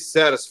very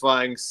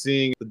satisfying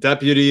seeing the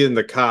deputy and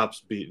the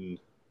cops beaten.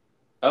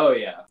 Oh,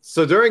 yeah.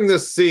 So during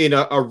this scene,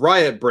 a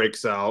riot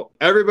breaks out.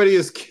 Everybody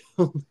is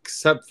killed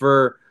except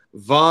for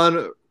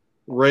Vaughn,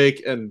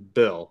 Rake, and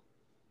Bill.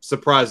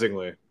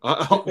 Surprisingly,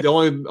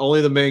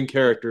 only the main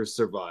characters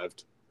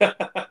survived.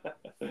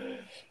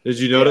 Did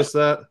you notice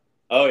that?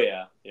 Oh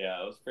yeah,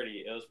 yeah. It was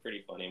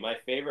pretty funny. My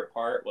favorite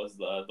part was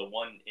the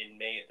one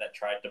inmate that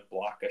tried to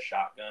block a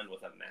shotgun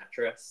with a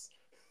mattress.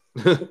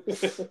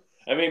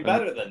 I mean,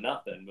 better than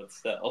nothing, but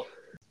still.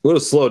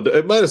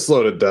 It might have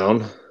slowed it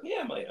down.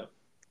 Yeah, it might have.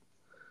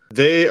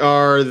 They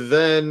are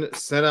then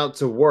sent out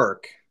to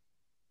work.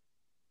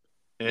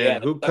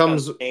 And who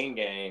comes? Chain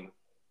gang.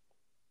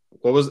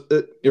 What was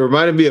it? It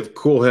reminded me of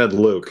Cool Head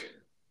Luke.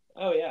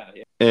 Oh yeah.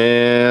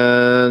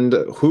 And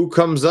who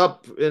comes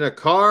up in a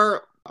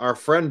car? Our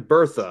friend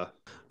Bertha.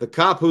 The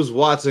cop who's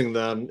watching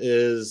them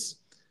is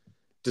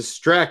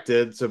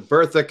distracted, so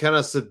Bertha kind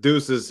of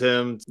seduces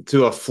him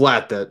to a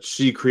flat that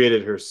she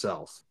created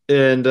herself.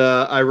 And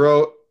I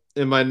wrote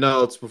in my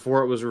notes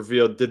before it was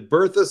revealed, did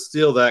Bertha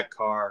steal that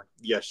car?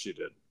 Yes, she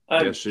did.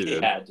 Yes, she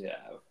did. Had to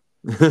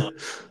have.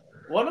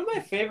 One of my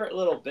favorite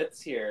little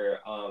bits here,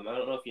 I don't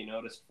know if you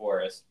noticed,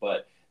 Forrest,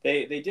 but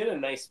they did a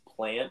nice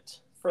plant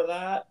for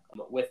that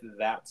with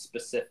that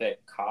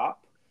specific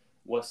cop.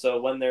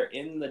 So when they're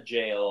in the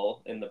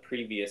jail in the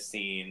previous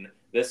scene,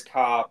 this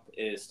cop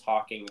is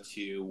talking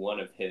to one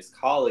of his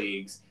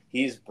colleagues.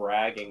 He's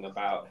bragging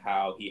about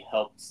how he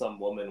helped some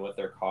woman with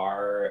her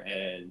car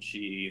and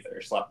she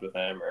either slept with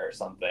him or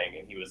something,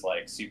 and he was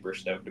like super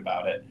stoked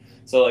about it.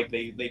 So like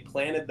they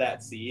planted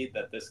that seed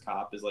that this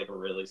cop is like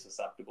really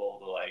susceptible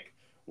to like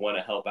want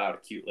to help out a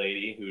cute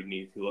lady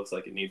who looks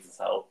like it needs his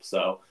help.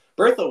 So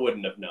Bertha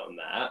wouldn't have known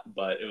that,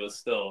 but it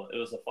was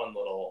a fun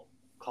little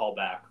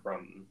callback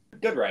from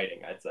good writing,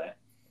 I'd say.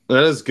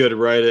 That is good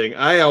writing.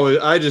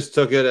 I just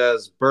took it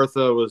as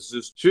Bertha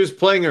she was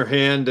playing her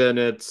hand, and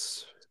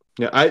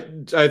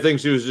I think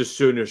she was just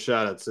shooting her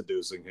shot at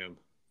seducing him.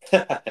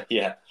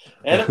 Yeah,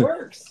 and it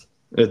works.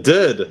 It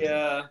did.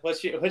 Yeah, what's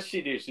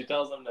she do? She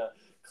tells him to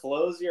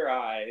close your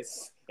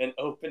eyes and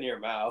open your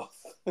mouth.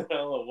 I don't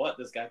know what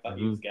this guy thought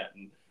he was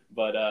getting,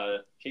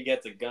 but she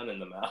gets a gun in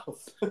the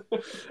mouth.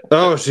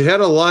 Oh, she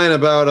had a line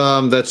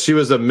about that she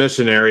was a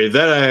missionary.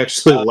 That I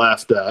actually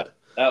laughed at.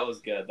 That was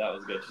good. That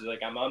was good. She's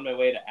like, I'm on my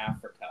way to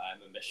Africa.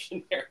 I'm a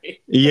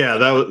missionary. Yeah,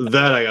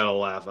 that I got a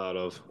laugh out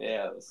of.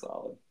 Yeah, it was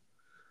solid.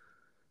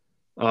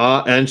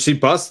 And she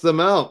busts them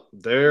out. Yeah.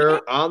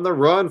 They're on the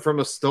run from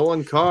a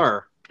stolen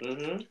car.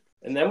 Mm-hmm.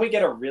 And then we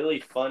get a really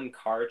fun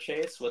car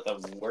chase with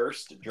the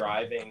worst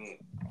driving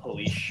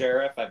police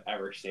sheriff I've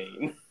ever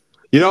seen.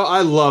 You know,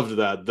 I loved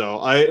that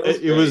though.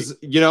 It was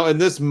in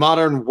this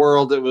modern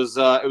world, it was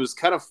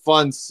kind of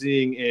fun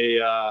seeing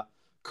a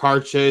car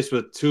chase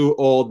with two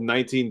old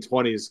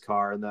 1920s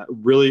car and that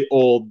really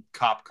old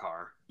cop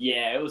car.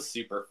 Yeah, it was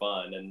super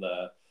fun, and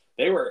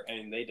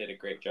they did a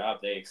great job.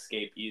 They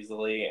escape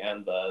easily,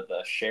 and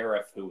the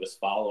sheriff who was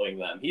following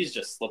them, he's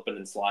just slipping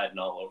and sliding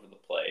all over the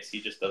place. He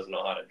just doesn't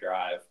know how to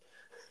drive.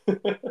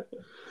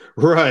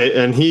 Right,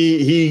 and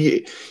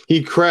he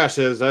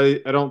crashes. I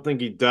don't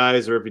think he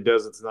dies, or if he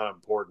does, it's not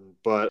important.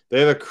 But they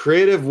have a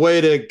creative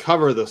way to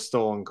cover the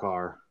stolen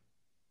car.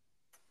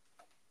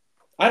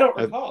 I don't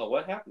recall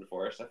what happened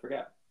for us. I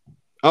forgot.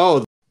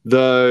 Oh,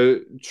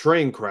 the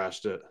train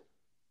crashed it.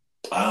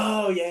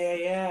 Oh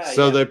yeah.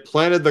 So they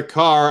planted the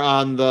car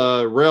on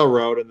the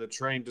railroad, and the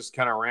train just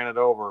kind of ran it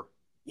over.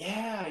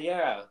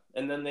 Yeah.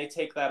 And then they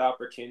take that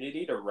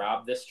opportunity to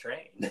rob this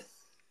train.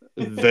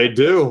 They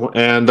do,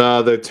 and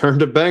they turn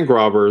to bank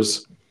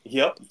robbers.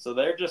 Yep. So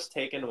they're just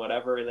taking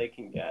whatever they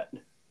can get.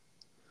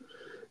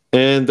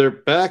 And they're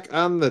back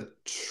on the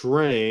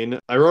train.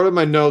 I wrote in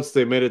my notes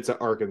they made it to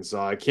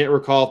Arkansas. I can't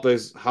recall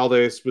how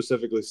they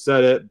specifically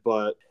said it,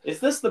 but is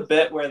this the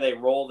bit where they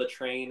roll the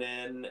train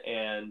in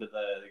and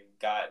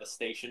the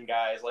station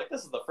guy is like,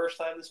 "This is the first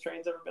time this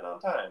train's ever been on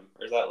time,"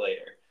 or is that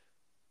later?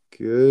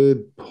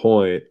 Good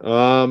point.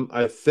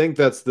 I think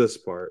that's this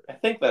part. I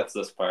think that's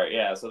this part.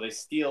 Yeah. So they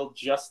steal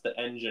just the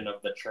engine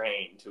of the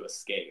train to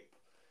escape,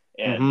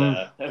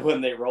 and when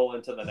they roll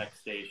into the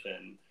next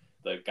station,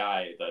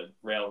 the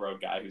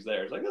railroad guy who's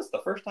there is like, "This is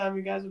the first time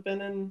you guys have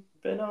been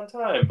on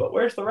time, but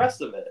where's the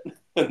rest of it?"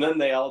 And then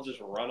they all just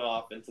run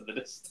off into the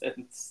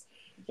distance.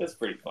 It's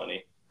pretty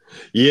funny.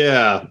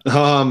 Yeah.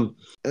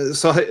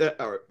 So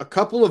a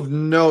couple of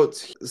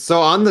notes. So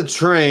on the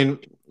train,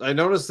 I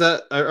noticed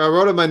that I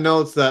wrote in my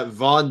notes that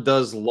Vaughn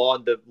does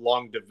long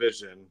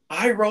division.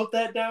 I wrote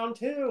that down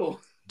too.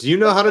 Do you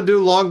know how to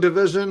do long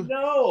division?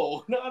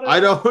 No, not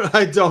at I all.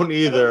 I don't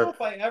either. I don't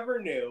know if I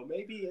ever knew.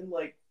 Maybe in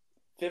like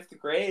 5th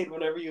grade,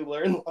 whenever you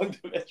learn long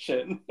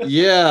division.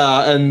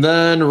 Yeah, and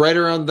then right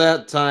around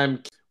that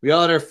time, we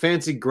all had our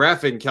fancy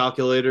graphing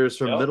calculators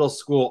from middle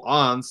school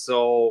on,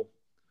 so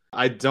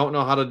I don't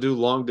know how to do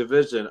long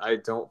division. I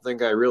don't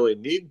think I really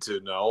need to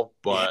know,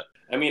 but...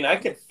 I mean, I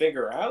could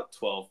figure out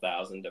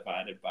 12,000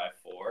 divided by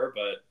 4,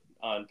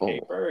 but on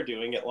paper,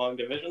 doing it long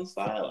division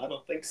style, I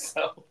don't think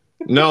so.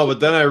 No, but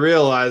then I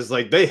realized,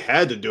 like, they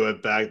had to do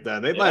it back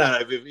then. They might not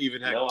have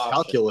even had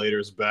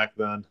calculators back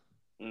then.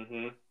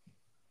 Mm-hmm.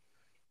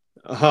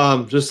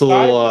 Just a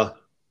little...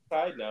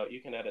 Side note,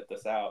 you can edit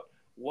this out.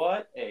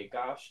 What a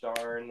gosh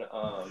darn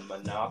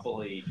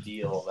monopoly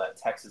deal that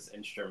Texas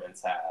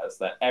Instruments has,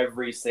 that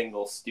every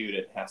single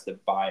student has to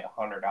buy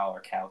a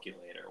 $100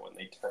 calculator when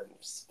they turn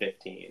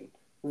 15.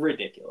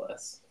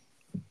 Ridiculous.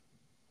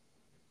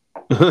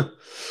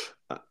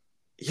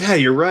 Yeah,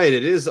 you're right.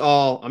 It is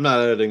all... I'm not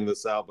editing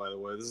this out, by the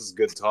way. This is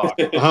good talk.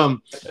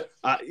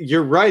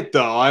 You're right,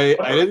 though. I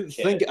didn't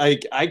think...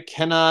 I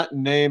cannot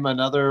name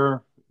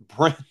another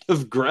brand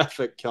of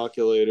graphic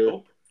calculator.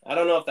 Nope. I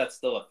don't know if that's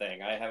still a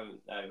thing. I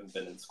haven't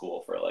been in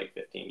school for like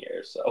 15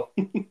 years, so...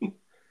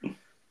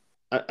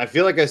 I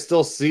feel like I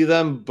still see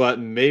them, but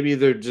maybe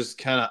they're just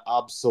kind of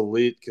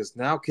obsolete because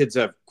now kids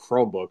have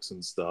Chromebooks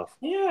and stuff.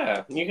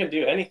 Yeah, you can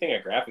do anything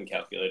a graphing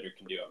calculator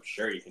can do. I'm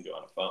sure you can do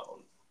on a phone.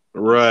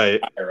 Right.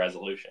 Higher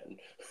resolution.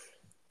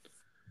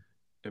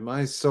 Am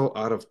I so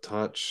out of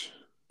touch?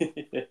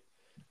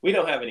 We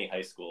don't have any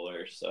high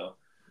schoolers, so.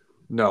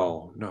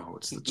 No,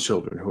 it's the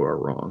children who are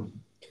wrong.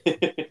 Yeah,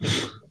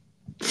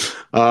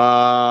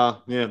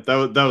 that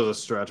was a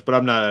stretch, but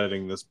I'm not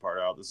editing this part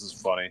out. This is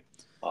funny.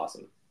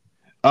 Awesome.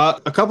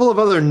 A couple of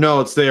other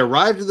notes. They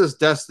arrived at this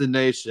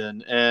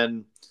destination,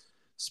 and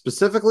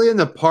specifically in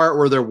the part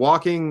where they're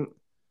walking,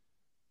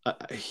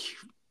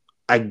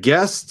 I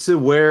guess, to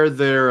where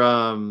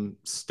they're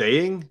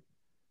staying.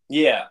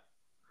 Yeah.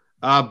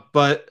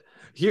 But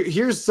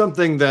here's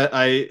something that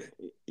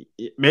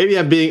maybe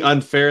I'm being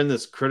unfair in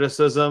this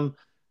criticism.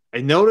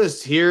 I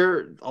noticed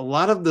here a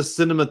lot of the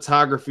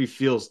cinematography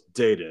feels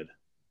dated.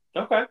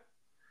 Okay.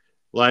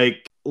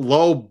 Like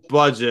low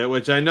budget,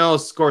 which I know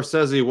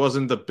Scorsese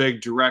wasn't the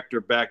big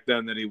director back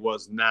then that he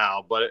was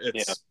now, but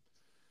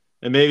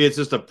and maybe it's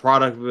just a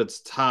product of its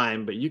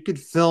time, but you could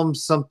film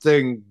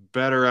something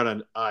better on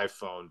an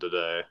iPhone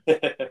today.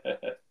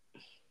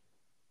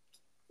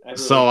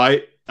 So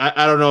I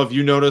don't know if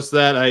you noticed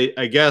that.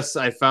 I guess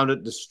I found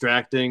it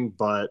distracting,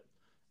 but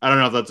I don't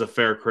know if that's a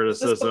fair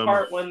criticism. Is this the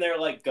part when they're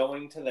like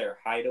going to their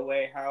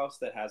hideaway house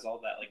that has all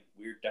that like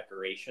weird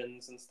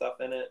decorations and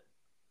stuff in it?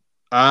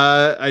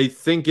 I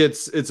think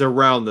it's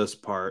around this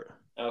part.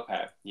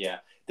 Okay, yeah.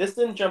 This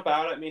didn't jump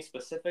out at me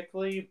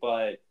specifically,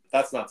 but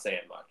that's not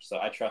saying much. So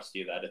I trust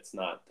you that it's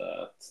not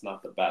the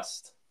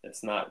best.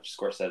 It's not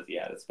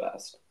Scorsese at its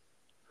best.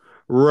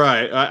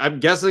 Right. I'm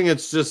guessing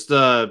it's just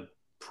a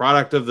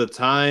product of the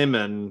time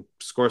and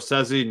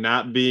Scorsese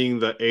not being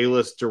the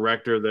A-list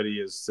director that he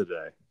is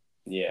today.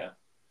 Yeah.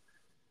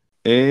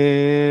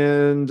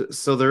 And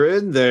so they're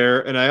in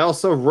there, and I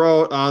also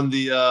wrote on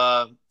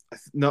the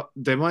no,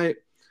 they might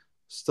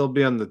still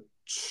be on the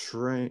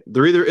train.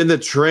 They're either in the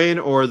train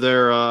or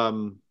they're I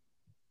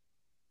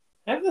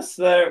have this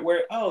there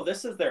where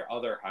this is their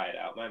other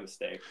hideout. My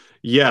mistake.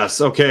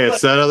 yes, okay,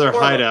 it's Like that other more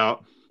of a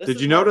hideout. this Did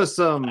is you more of a notice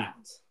flat,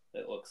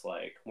 it looks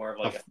like more of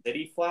a like a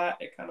city flat.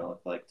 It kind of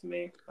looked like to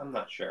me. I'm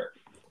not sure,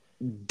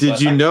 did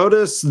but you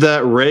notice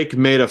that Rake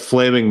made a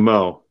flaming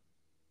Mo?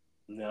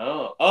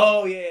 no.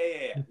 Oh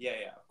yeah.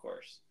 Of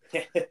course.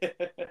 And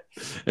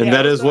Yeah,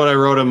 that it was is what not I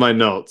wrote in my lit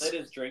notes.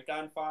 his drink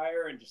on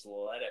fire and just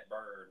let it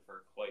burn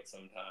for quite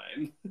some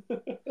time.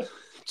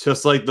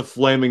 Just like the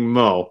flaming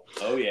Mo.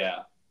 Oh yeah.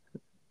 I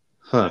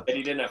Huh. bet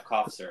he didn't have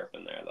cough syrup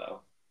in there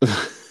though.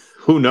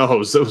 Who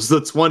knows? It was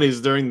the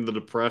 20s during the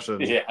Depression.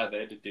 Yeah, they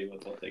had to do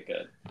with what they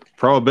could.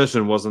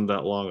 Prohibition wasn't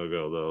that long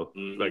ago, though.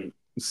 Mm-hmm.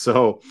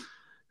 So,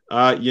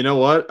 you know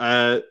what?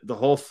 The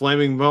whole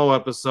Flaming Mo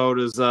episode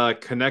is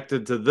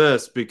connected to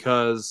this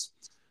because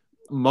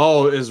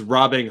Mo is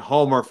robbing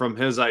Homer from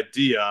his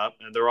idea,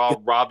 and they're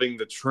all robbing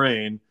the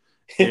train.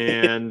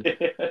 And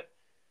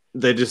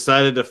they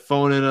decided to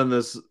phone in on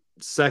this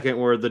second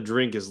where the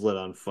drink is lit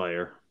on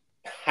fire.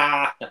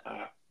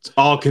 It's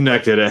all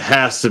connected. It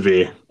has to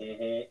be.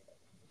 Mm-hmm.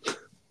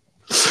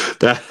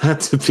 That had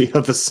to be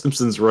how the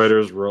Simpsons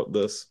writers wrote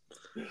this.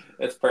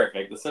 It's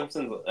perfect. The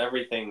Simpsons,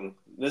 everything.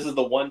 This is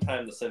the one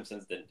time the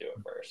Simpsons didn't do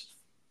it first.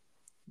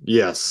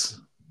 Yes.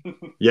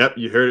 Yep,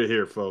 you heard it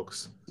here,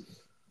 folks.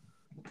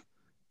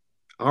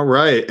 All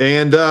right,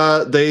 and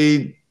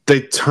they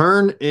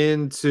turn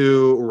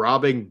into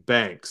robbing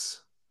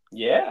banks.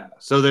 Yeah.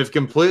 So they've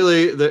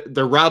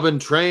they're robbing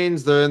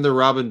trains. They're in the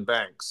robbing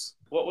banks.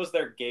 What was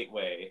their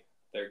gateway?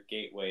 Their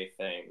gateway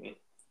thing,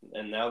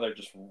 and now they're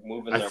just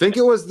moving. I think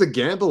it was the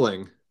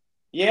gambling.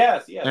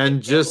 Yes, yeah.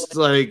 And just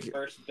like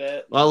first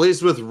bit. Well, at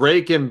least with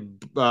Rake and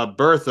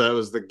Bertha, it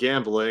was the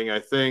gambling. I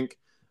think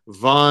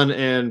Vaughn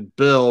and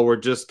Bill were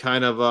just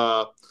kind of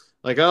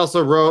like I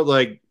also wrote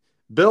like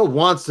Bill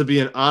wants to be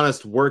an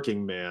honest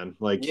working man.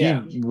 Like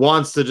he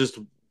wants to just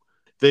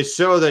they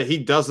show that he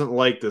doesn't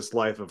like this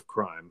life of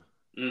crime.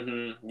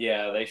 Mm-hmm.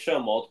 Yeah, they show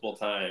multiple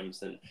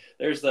times, and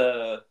there's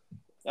the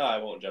I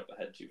won't jump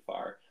ahead too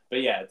far,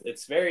 but yeah,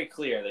 it's very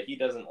clear that he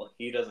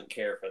doesn't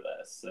care for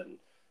this, and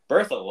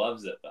Bertha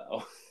loves it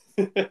though.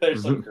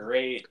 There's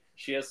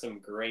she has some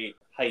great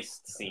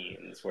heist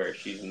scenes where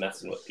she's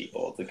messing with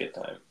people. It's a good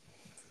time.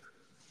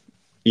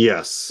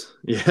 Yes,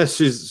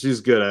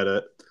 she's good at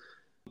it.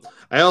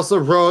 I also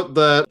wrote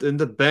that in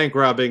the bank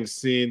robbing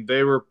scene,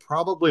 they were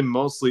probably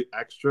mostly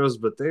extras,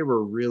 but they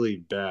were really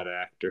bad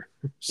actors.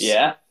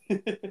 Yeah.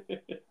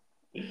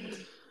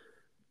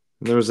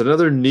 There was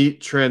another neat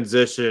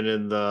transition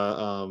in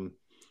the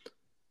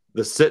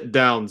sit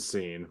down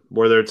scene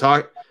where they're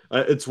talking.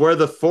 It's where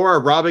the four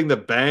are robbing the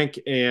bank,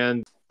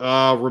 and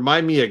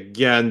remind me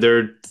again.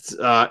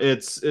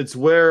 It's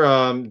where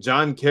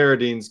John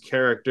Carradine's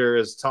character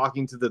is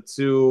talking to the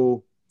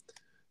two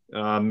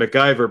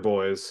MacGyver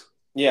boys.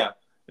 Yeah.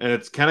 And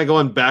it's kind of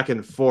going back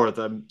and forth.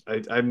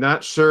 I'm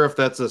not sure if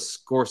that's a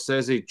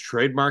Scorsese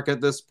trademark at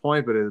this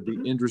point, but it'd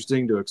be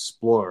interesting to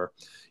explore.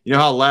 You know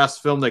how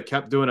last film they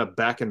kept doing a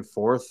back and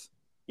forth?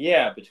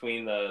 Yeah,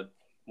 between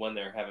when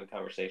they're having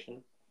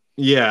conversation.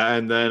 Yeah,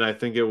 and then I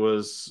think it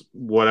was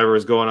whatever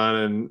was going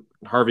on in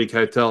Harvey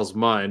Keitel's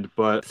mind,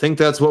 but I think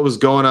that's what was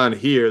going on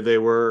here.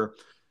 It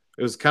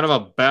was kind of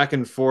a back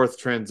and forth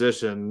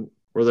transition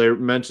where they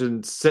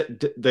mentioned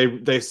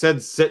they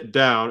said sit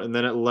down, and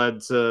then it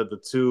led to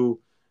the two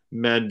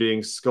men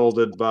being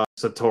scolded by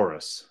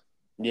Satoris.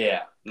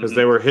 Yeah. Because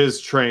they were his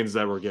trains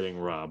that were getting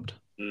robbed.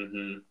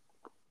 Mm-hmm.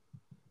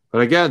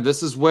 But again,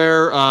 this is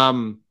where I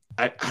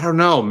don't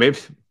know, maybe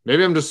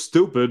I'm just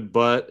stupid,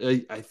 but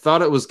I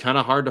thought it was kind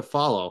of hard to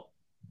follow.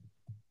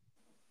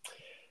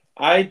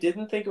 I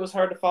didn't think it was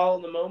hard to follow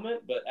in the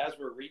moment, but as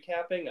we're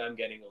recapping, I'm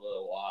getting a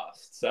little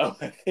lost. So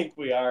I think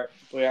we are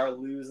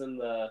losing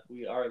that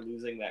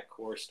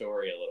core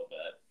story a little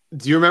bit.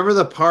 Do you remember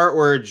the part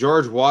where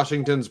George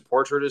Washington's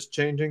portrait is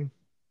changing?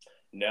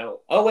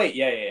 No. Oh wait,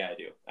 yeah, I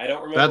do. I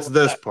don't remember. That's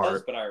this part,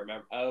 was, but I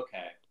remember.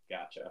 Okay,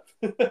 gotcha.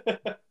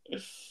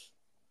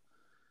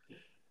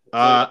 So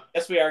I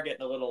guess we are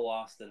getting a little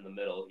lost in the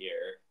middle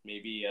here.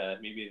 Maybe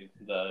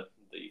the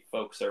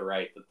folks are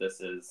right that this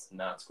is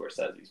not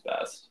Scorsese's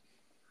best.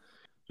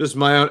 Just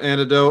my own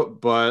antidote,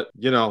 but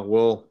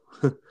we'll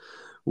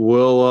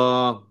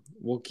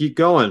we'll keep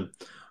going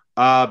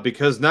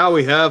because now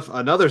we have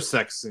another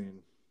sex scene.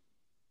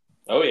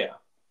 Oh yeah,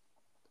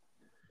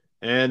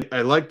 and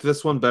I liked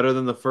this one better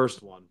than the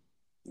first one.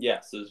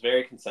 Yes, it was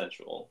very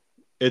consensual.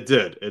 It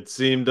did. It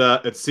seemed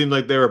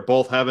like they were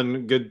both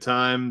having good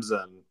times,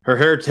 and Her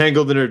hair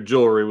tangled in her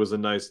jewelry was a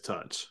nice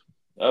touch.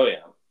 Oh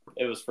yeah,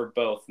 it was for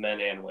both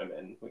men and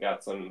women. We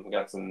got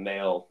some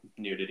male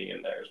nudity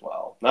in there as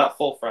well. Not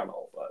full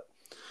frontal, but.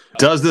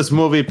 Does this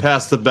movie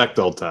pass the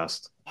Bechdel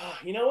test?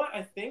 You know what?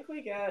 I think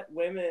we get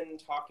women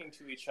talking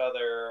to each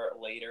other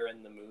later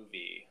in the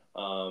movie.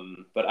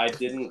 But I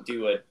didn't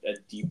do a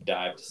deep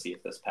dive to see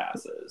if this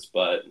passes.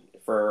 But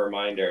for a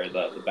reminder,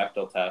 the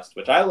Bechdel test,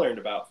 which I learned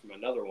about from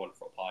another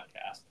wonderful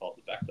podcast called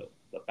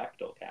the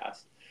Bechdel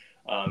Cast,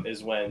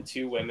 is when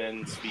two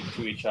women speak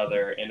to each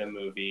other in a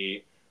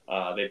movie.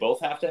 They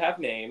both have to have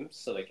names,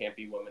 so they can't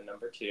be woman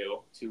number two.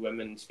 Two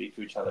women speak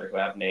to each other who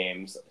have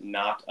names,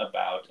 not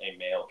about a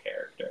male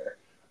character.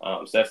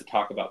 So they have to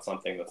talk about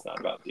something that's not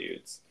about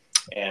dudes.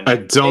 And I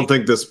don't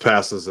think this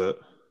passes it.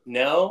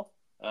 No?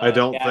 I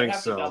don't think I'd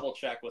have so. to double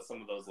check with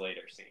some of those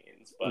later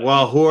scenes. But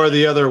well, who are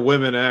the other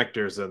women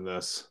actors in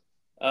this?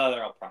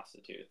 They're all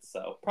prostitutes,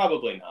 so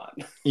probably not.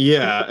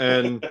 Yeah,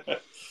 and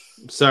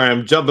sorry,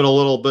 I'm jumping a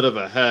little bit of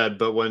ahead,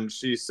 but when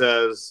she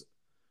says,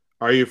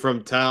 "Are you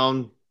from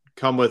town?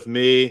 Come with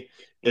me,"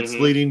 it's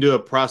leading to a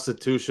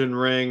prostitution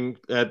ring.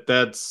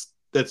 That's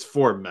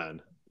for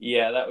men.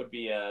 Yeah, that'd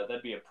be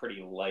a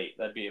pretty light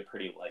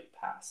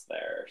pass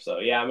there. So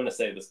yeah, I'm gonna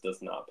say this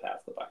does not pass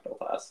the Bechdel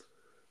test.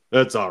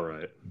 That's all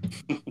right.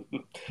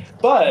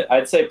 But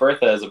I'd say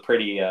Bertha is a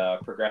pretty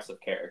progressive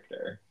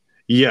character.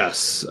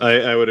 Yes,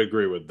 I would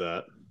agree with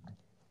that.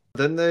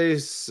 Then they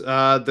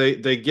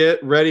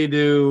get ready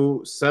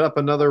to set up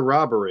another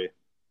robbery.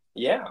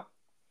 Yeah.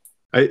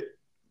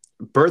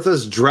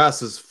 Bertha's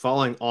dress is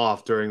falling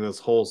off during this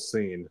whole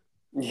scene.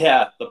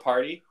 Yeah, the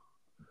party.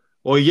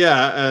 Well,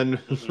 yeah, and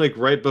like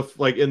right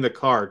before, like in the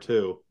car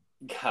too.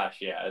 Gosh,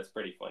 yeah, it's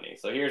pretty funny.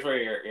 So here's where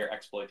your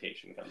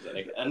exploitation comes in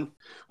again.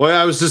 Well,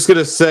 I was just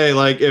gonna say,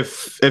 like,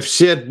 if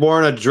she had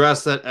worn a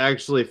dress that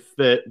actually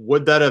fit,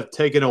 would that have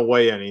taken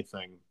away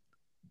anything?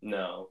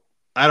 No,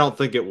 I don't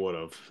think it would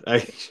have.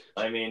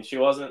 I mean, she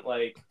wasn't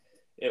like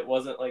it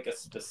wasn't like a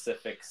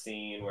specific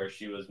scene where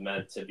she was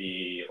meant to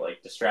be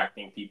like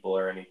distracting people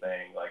or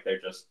anything. Like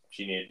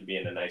she needed to be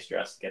in a nice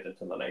dress to get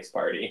into the nice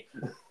party.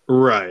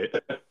 Right.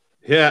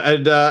 Yeah,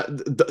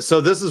 and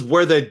so this is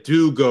where they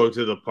do go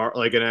to the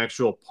like an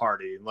actual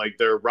party. Like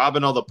they're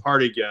robbing all the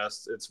party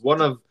guests. It's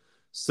one of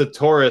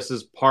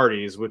Sartorius's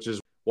parties, which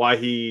is why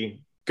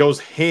he goes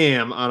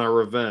ham on a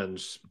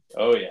revenge.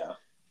 Oh yeah.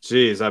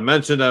 Jeez, I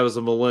mentioned I was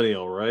a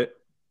millennial, right?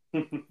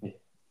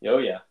 Oh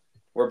yeah,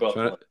 we're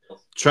both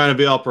trying to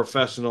be all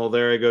professional.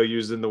 There I go,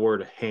 using the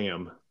word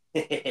ham.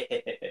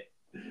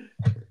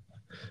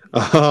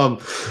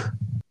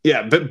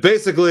 Yeah, but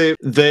basically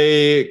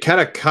they kind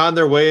of con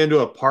their way into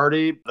a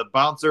party. The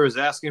bouncer is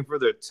asking for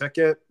their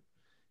ticket,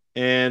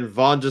 and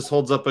Vaughn just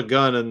holds up a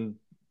gun and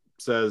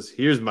says,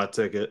 "Here's my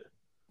ticket."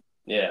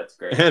 Yeah, it's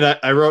great. And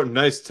I wrote,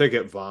 "Nice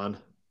ticket, Vaughn."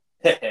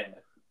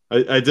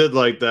 I did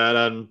like that.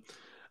 And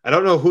I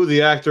don't know who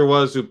the actor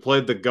was who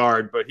played the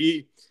guard, but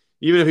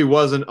even if he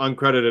was an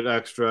uncredited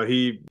extra,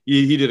 he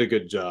did a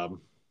good job.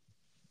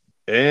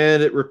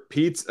 And it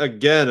repeats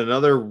again,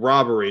 another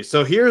robbery.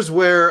 So here's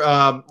where,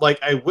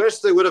 I wish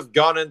they would have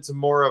gone into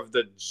more of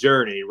the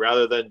journey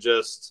rather than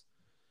just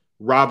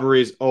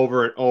robberies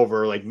over and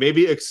over. Like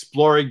maybe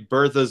exploring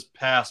Bertha's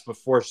past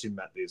before she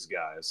met these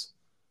guys.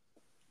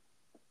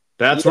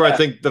 That's where I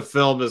think the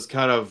film is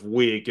kind of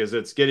weak, is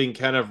it's getting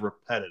kind of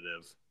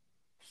repetitive.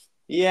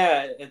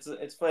 Yeah,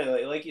 it's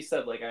funny. Like you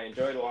said, like I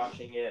enjoyed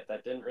watching it.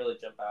 That didn't really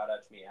jump out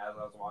at me as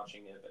I was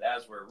watching it. But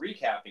as we're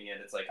recapping it,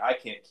 it's like I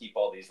can't keep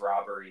all these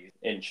robberies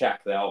in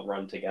check. They all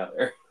run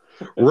together.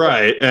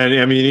 Right. And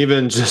I mean,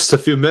 even just a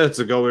few minutes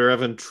ago, we were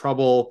having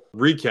trouble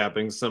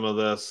recapping some of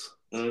this.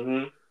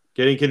 Mm-hmm.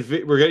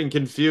 We're getting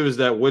confused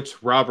at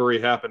which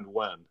robbery happened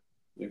when.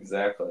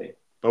 Exactly.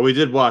 But we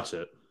did watch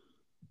it.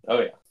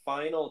 Oh, yeah.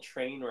 Final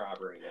train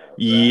robbery now. Correct?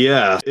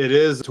 Yeah. It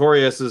is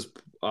Sartorius's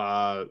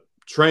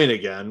train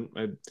again,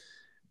 and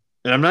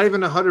I'm not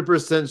even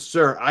 100%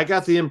 sure. I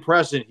got the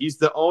impression he's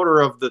the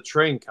owner of the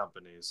train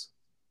companies.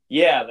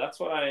 Yeah, that's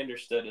what I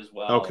understood as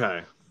well.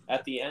 Okay.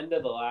 At the end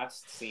of the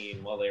last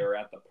scene, while they were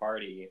at the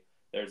party,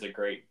 there's a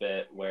great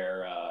bit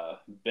where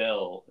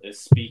Bill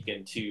is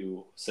speaking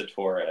to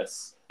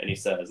Sartorius, and he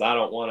says, "I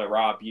don't want to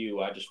rob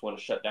you. I just want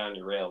to shut down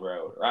your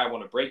railroad, or I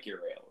want to break your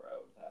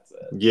railroad." That's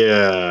it.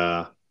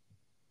 Yeah.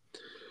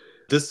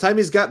 This time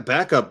he's got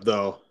backup,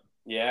 though.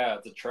 Yeah,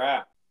 it's a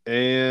trap.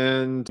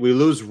 And we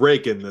lose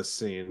Rake in this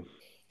scene.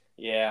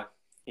 Yeah,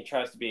 he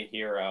tries to be a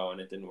hero,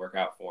 and it didn't work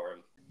out for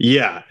him.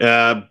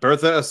 Yeah,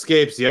 Bertha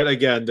escapes yet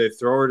again. They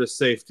throw her to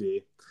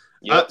safety.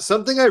 Yep.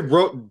 Something I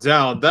wrote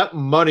down, that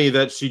money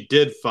that she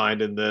did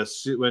find in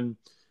this, she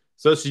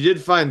did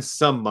find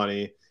some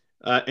money,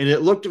 and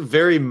it looked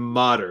very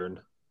modern.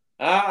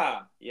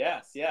 Ah,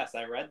 yes,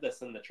 I read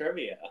this in the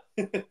trivia.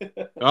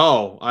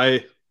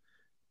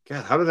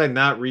 God, how did I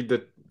not read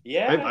the?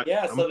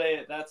 So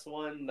that's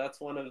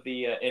one of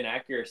the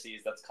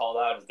inaccuracies that's called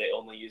out, is they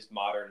only used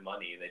modern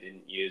money. They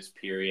didn't use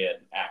period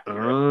accurate.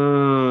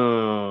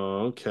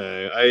 Oh,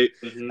 okay.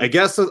 I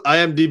guess with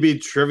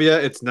IMDb trivia,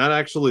 it's not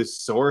actually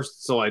sourced,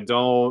 so I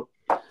don't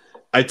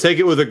I take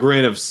it with a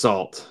grain of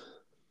salt.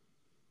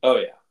 Oh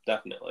yeah,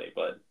 definitely.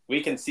 But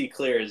we can see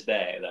clear as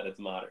day that it's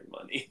modern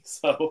money.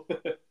 So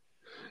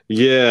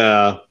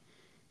Yeah.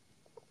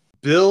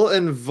 Bill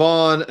and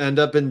Vaughn end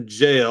up in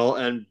jail,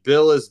 and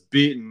Bill is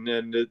beaten,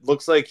 and it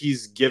looks like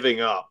he's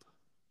giving up,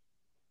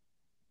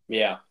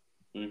 yeah.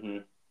 Mm-hmm.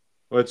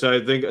 which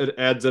I think it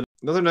adds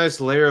another nice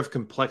layer of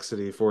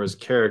complexity for his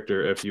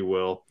character, if you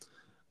will.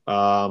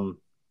 Um,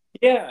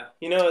 Yeah,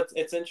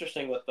 it's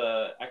interesting with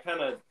I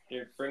kind of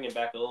you're bringing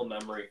back a little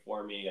memory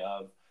for me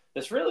of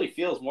this. Really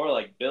feels more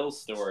like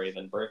Bill's story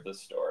than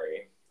Bertha's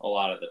story a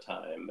lot of the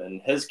time,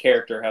 and his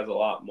character has a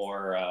lot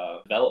more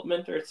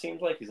development, or it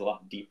seems like he's a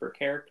lot deeper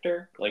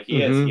character. Like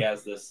he mhm.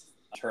 has this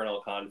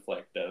internal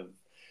conflict of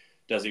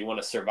does he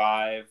want to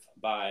survive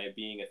by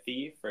being a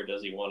thief, or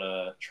does he want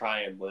to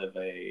try and live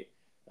a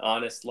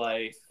honest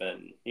life?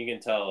 And you can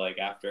tell like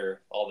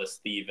after all this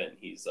thieving,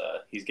 he's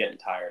getting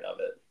tired of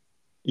it.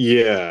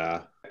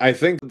 Yeah. I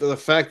think the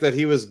fact that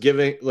he was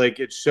giving, like,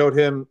 it showed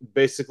him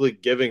basically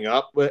giving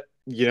up. But,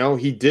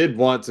 he did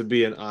want to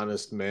be an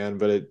honest man,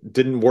 but it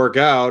didn't work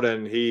out,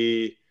 and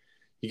he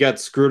got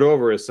screwed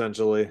over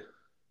essentially,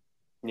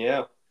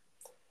 Yeah.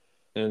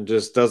 and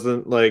just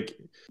doesn't like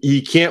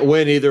he can't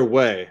win either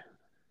way.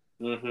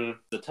 Mm-hmm.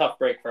 It's a tough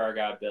break for our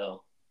guy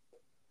Bill.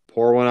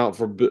 Pour one out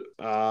for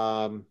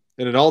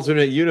in an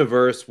alternate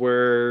universe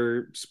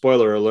where,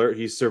 spoiler alert,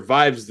 he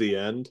survives the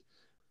end.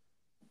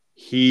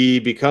 He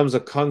becomes a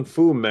kung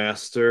fu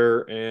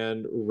master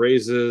and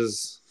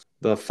raises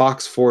the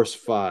Fox Force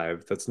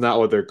 5. That's not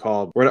what they're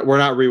called. We're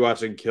not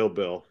rewatching Kill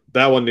Bill.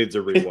 That one needs a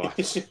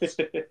rewatch.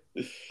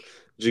 Did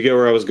you get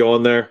where I was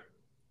going there?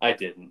 I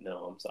didn't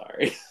know. I'm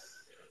sorry.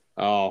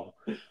 Oh,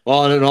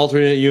 well, in an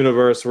alternate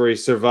universe where he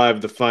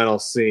survived the final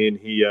scene,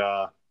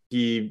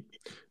 he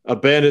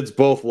abandons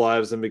both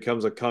lives and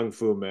becomes a kung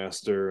fu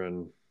master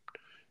and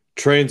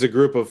trains a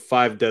group of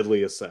 5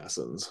 deadly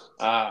assassins.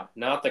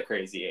 Not the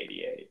Crazy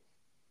 88.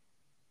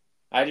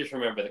 I just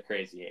remember the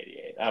Crazy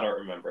 88. I don't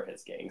remember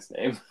his gang's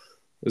name.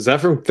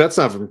 That's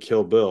not from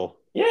Kill Bill.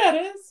 Yeah,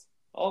 it is.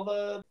 All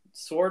the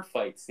sword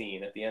fight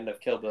scene at the end of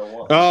Kill Bill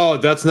 1. Oh,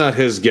 that's not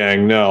his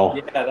gang, no.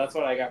 Yeah, that's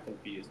what I got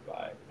confused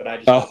by. But I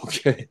just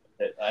okay.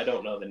 I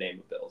don't know the name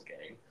of Bill's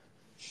gang.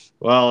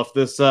 Well, if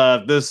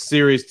this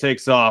series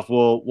takes off,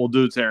 we'll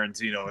do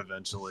Tarantino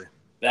eventually.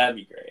 That'd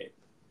be great.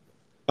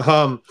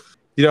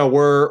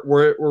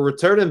 We're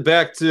returning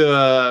back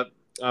to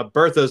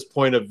Bertha's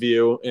point of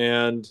view,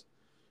 and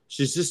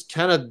she's just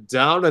kind of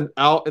down and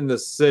out in the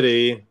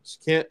city.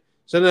 She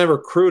doesn't have her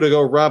crew to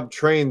go rob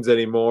trains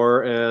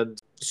anymore,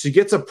 and she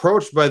gets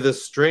approached by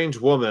this strange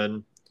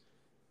woman.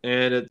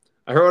 And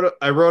I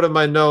wrote in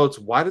my notes,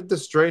 why did the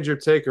stranger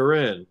take her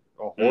in?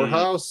 A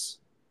whorehouse?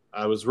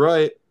 I was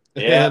right.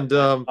 Yeah, and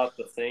I thought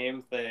the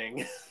same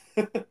thing.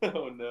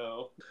 Oh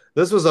no.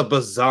 This was a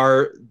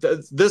bizarre.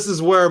 This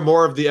is where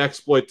more of the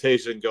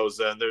exploitation goes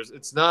in.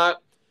 It's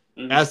not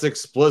as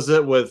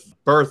explicit with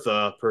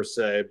Bertha per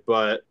se,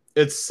 but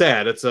it's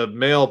sad. It's a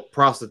male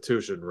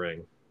prostitution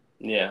ring.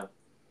 Yeah.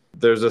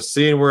 There's a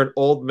scene where an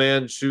old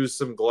man chews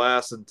some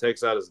glass and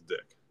takes out his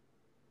dick.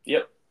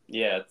 Yep.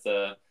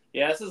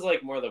 Yeah, this is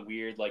like more the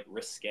weird, like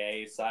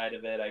risque side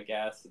of it, I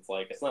guess. It's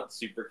like it's not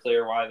super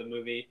clear why the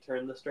movie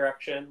turned this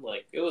direction.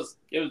 Like it was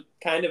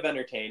kind of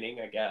entertaining,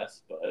 I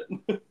guess,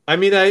 but I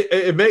mean,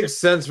 it makes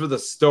sense for the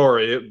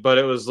story, but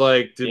it was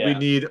like, did we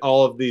need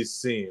all of these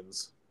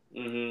scenes?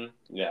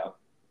 Yeah.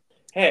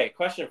 Hey,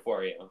 question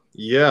for you.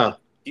 Yeah.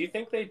 Do you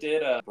think they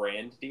did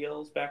brand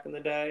deals back in the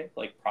day,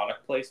 like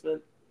product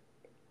placement?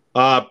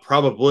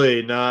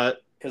 Probably not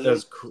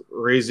as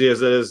crazy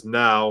as it is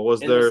now. In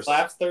this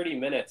last 30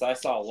 minutes, I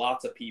saw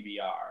lots of PBR.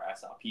 I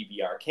saw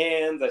PBR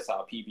cans. I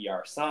saw a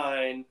PBR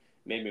sign.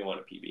 Made me want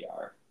a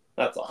PBR.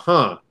 That's all.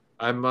 Huh.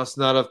 I must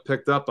not have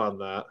picked up on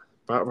that.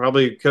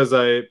 Probably because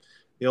the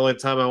only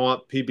time I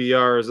want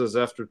PBRs is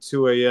after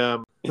 2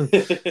 a.m.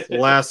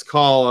 Last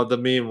call of the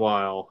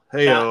meanwhile.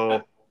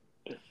 Hey-o.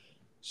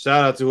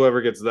 Shout out to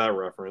whoever gets that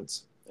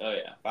reference. Oh,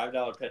 yeah.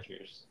 $5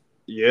 pitchers.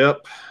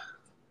 Yep.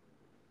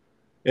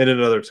 In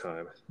another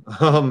time.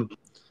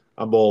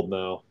 I'm old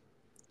now.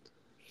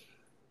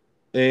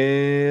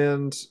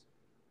 And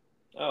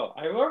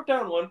I wrote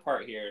down one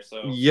part here.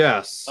 So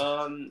yes.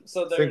 I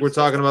think we're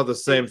talking about the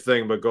same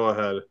thing, but go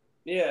ahead.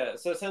 Yeah.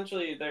 So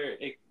essentially,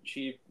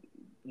 she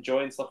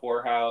joins the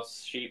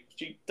whorehouse. She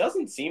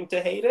doesn't seem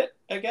to hate it,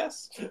 I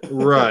guess.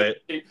 Right.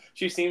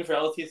 she seems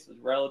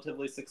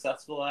relatively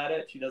successful at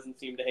it. She doesn't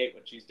seem to hate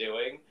what she's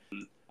doing.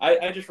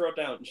 I just wrote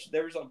down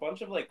there was a bunch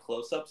of like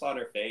close-ups on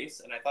her face,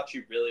 and I thought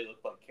she really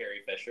looked like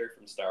Carrie Fisher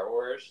from Star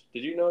Wars.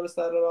 Did you notice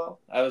that at all?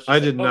 I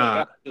did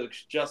not. God, she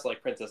looks just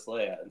like Princess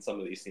Leia in some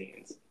of these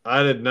scenes.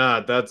 I did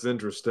not. That's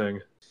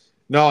interesting.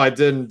 No, I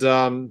didn't.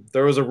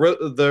 There was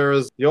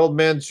the old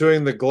man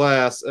chewing the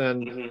glass,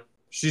 and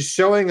she's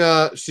showing.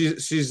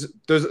 She's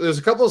there's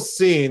a couple of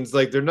scenes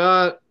like they're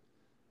not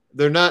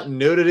they're not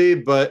nudity,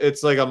 but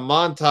it's like a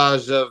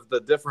montage of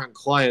the different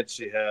clients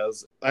she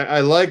has.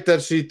 I like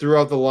that she threw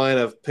out the line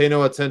of "Pay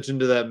no attention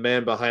to that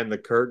man behind the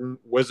curtain."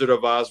 Wizard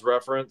of Oz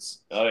reference.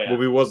 Oh yeah.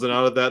 Movie wasn't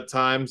out at that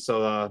time,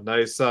 so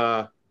nice.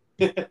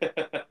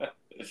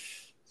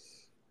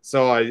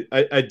 So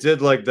I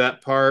did like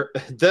that part.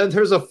 Then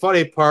there's a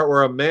funny part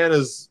where a man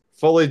is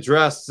fully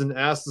dressed and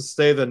asked to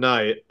stay the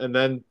night, and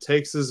then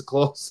takes his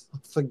clothes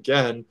off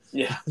again.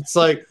 Yeah. It's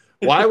like,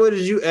 why would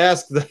you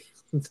ask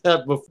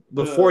that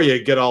before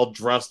you get all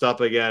dressed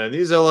up again? And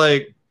these are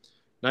like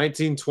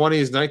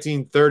 1920s,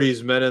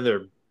 1930s men in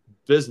their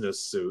business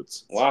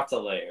suits. Lots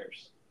of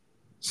layers.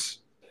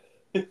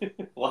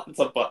 Lots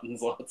of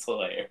buttons, lots of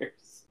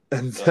layers.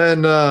 And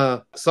then,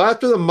 so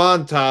after the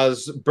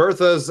montage,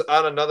 Bertha's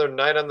on another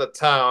night on the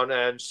town,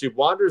 and she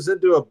wanders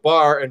into a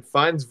bar and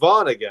finds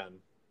Vaughn again.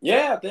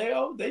 Yeah,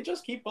 they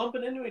just keep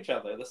bumping into each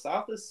other. The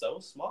South is so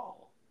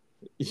small.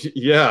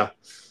 Yeah,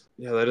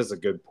 that is a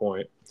good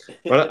point.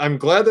 But I'm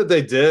glad that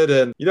they did,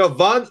 and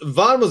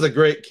Vaughn was a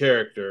great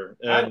character.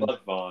 And I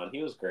loved Vaughn.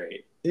 He was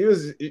great. He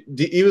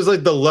was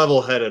like the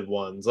level-headed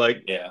ones.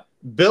 Like, yeah,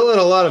 Bill had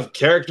a lot of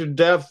character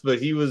depth, but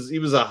he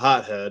was a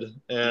hothead.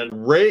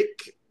 And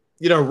Rake.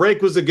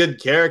 Rake was a good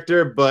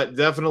character, but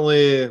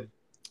definitely,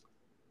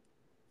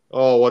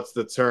 what's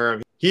the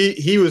term?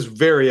 He was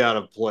very out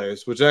of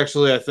place, which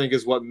actually I think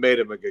is what made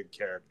him a good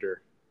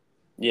character.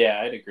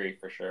 Yeah, I'd agree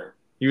for sure.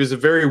 He was a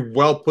very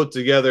well put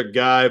together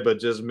guy, but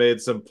just made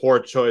some poor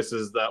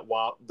choices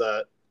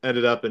that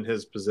ended up in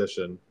his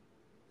position.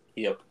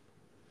 Yep.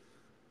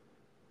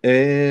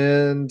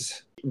 And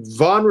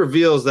Vaughn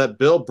reveals that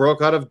Bill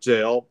broke out of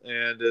jail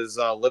and is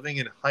living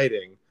in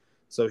hiding.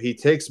 So he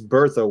takes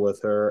Bertha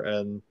with her,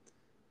 and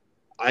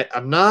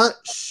I'm not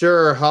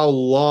sure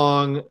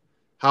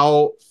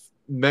how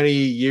many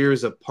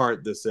years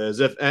apart this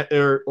is,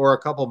 or a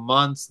couple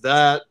months.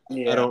 That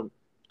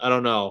I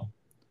don't know.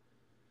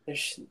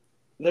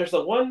 There's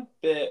the one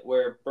bit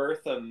where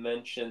Bertha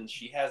mentions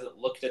she hasn't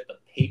looked at the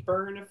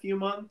paper in a few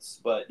months,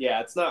 but yeah,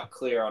 it's not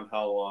clear on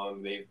how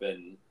long they've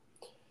been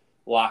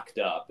locked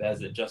up.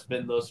 Has it just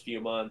been those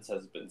few months?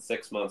 Has it been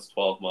 6 months,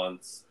 12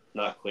 months?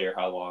 Not clear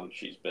how long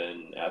she's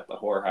been at the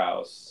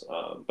whorehouse.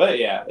 But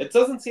yeah, it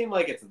doesn't seem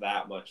like it's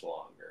that much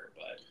longer.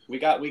 But we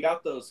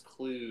got those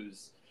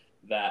clues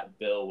that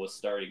Bill was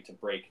starting to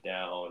break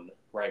down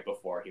right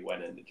before he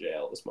went into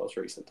jail this most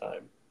recent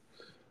time.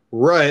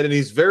 Right, and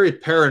he's very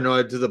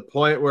paranoid to the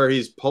point where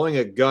he's pulling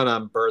a gun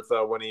on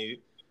Bertha when he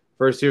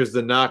first hears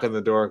the knock on the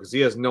door because he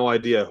has no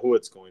idea who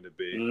it's going to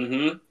be.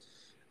 Mm-hmm.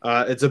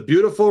 It's a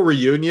beautiful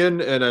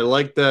reunion, and I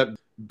like that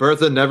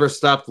Bertha never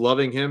stopped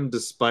loving him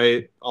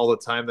despite all the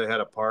time they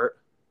had apart.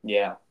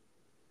 Yeah.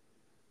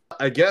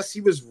 I guess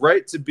he was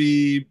right to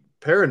be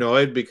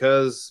paranoid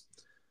because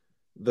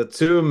the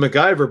two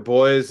MacGyver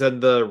boys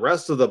and the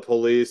rest of the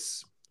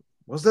police,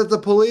 was that the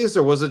police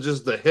or was it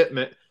just the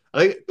hitman?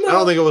 I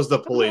don't think it was the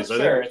police. I'm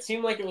not sure. It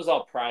seemed like it was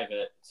all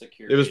private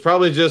security. It was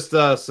probably just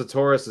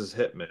Sartoris's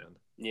hitman.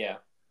 Yeah.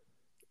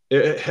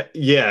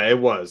 It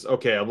was.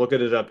 Okay, I'm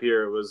looking it up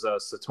here. It was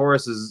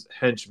Sartoris's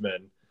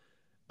henchmen.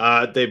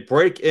 They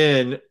break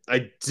in.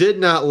 I did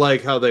not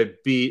like how they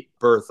beat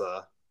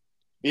Bertha.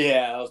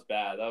 Yeah, that was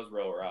bad. That was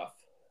real rough.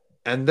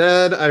 And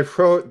then I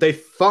wrote, they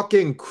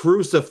fucking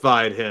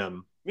crucified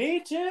him. Me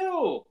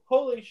too.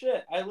 Holy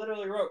shit. I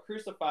literally wrote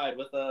crucified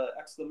with an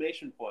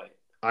exclamation point.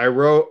 I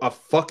wrote a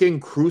fucking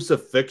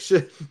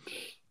crucifixion.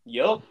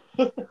 Yup.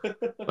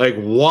 Like,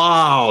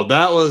 wow.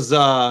 That was,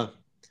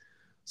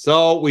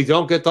 so we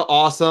don't get the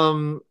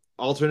awesome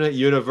alternate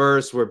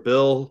universe where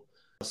Bill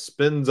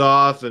spins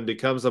off and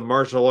becomes a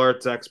martial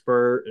arts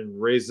expert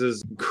and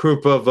raises a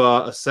group of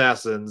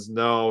assassins.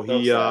 No,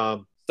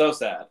 so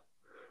sad.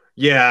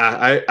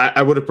 Yeah,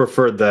 I would have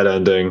preferred that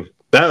ending.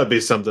 That would be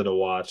something to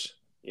watch.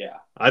 Yeah.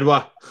 I'd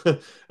watch.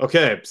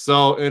 Okay,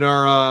 so in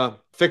our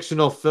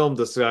fictional film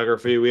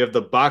discography, we have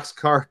the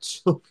Boxcar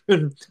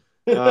Children,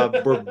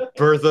 where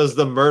Bertha's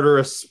the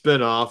murderous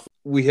spinoff.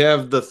 We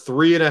have the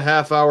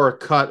 3.5-hour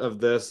cut of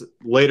this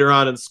later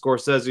on in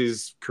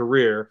Scorsese's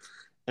career.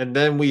 And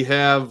then we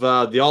have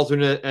the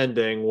alternate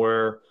ending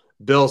where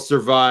Bill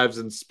survives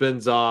and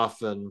spins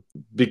off and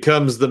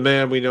becomes the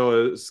man we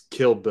know as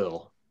Kill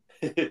Bill.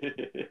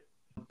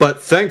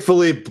 But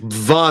thankfully,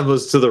 Vaughn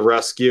was to the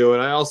rescue.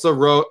 And I also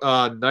wrote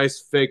nice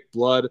fake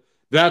blood.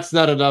 That's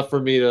not enough for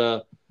me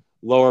to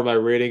lower my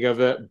rating of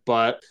it,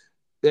 but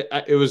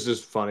it was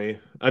just funny.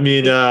 I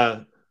mean,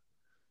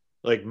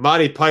 like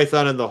Monty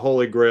Python and the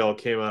Holy Grail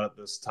came out at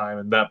this time,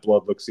 and that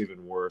blood looks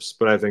even worse.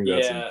 But I think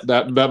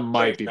that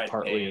might be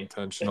partly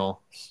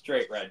intentional.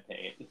 Straight red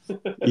paint.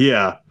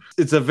 Yeah,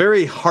 it's a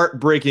very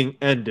heartbreaking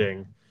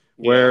ending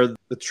where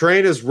the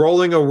train is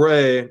rolling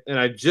away, and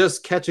I'm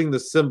just catching the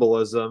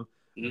symbolism.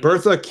 Mm-hmm.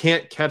 Bertha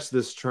can't catch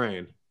this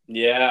train.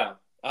 Yeah.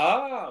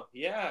 Oh,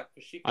 yeah.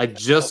 I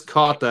just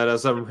caught that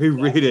as I'm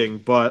rereading,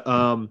 but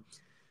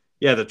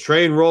yeah, the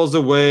train rolls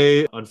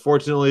away.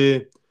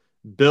 Unfortunately,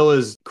 Bill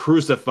is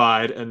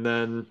crucified and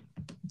then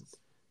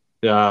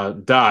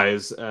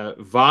dies.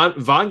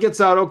 Vaughn gets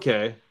out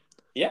okay.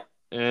 Yeah.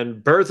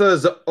 And Bertha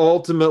is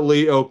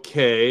ultimately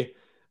okay.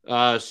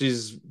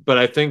 But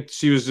I think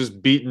she was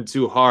just beaten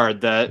too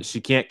hard that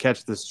she can't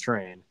catch this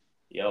train.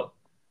 Yep.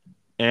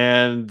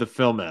 And the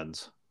film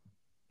ends.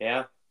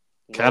 Yeah.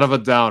 Kind of a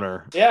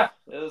downer. Yeah.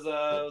 It was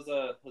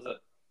a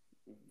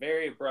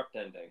very abrupt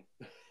ending.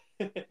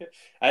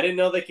 I didn't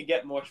know they could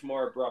get much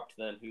more abrupt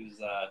than who's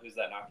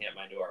that knocking at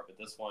my door, but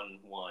this one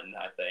won,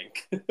 I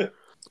think.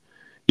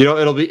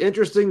 It'll be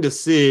interesting to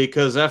see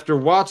because after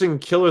watching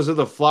Killers of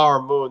the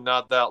Flower Moon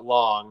not that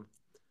long,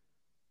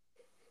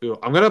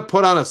 I'm gonna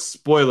put on a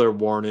spoiler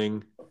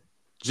warning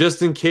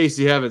just in case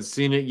you haven't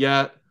seen it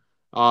yet.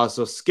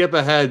 So skip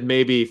ahead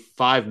maybe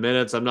 5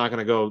 minutes. I'm not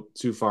gonna go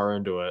too far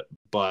into it,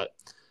 but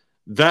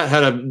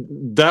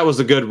that was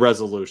a good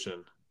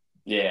resolution.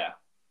 Yeah.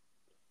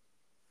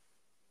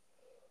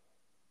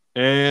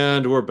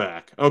 And we're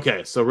back.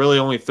 Okay, so really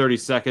only 30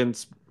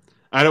 seconds.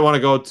 I don't want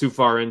to go too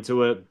far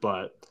into it,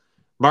 but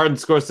Martin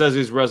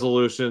Scorsese's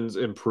resolutions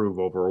improve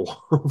over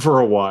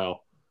a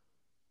while.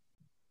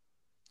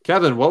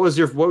 Kevin, what would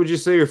you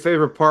say your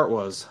favorite part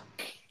was?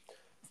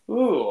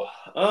 Ooh,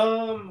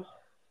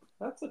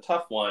 that's a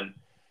tough one.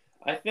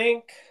 I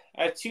think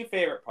I have two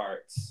favorite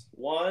parts.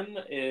 One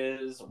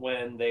is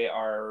when they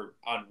are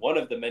on one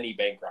of the many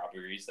bank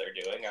robberies they're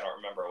doing. I don't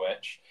remember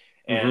which.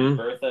 And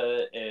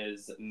Bertha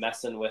is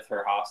messing with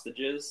her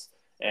hostages,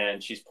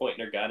 and she's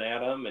pointing her gun at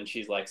them, and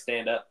she's like,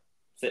 "Stand up,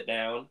 sit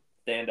down,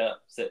 stand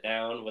up, sit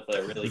down," with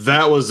a really.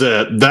 That was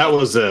it. That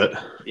was it.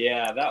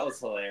 Yeah, that was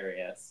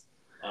hilarious.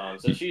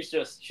 So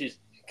she's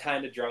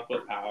kind of drunk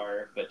with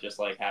power, but just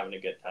like having a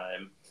good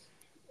time.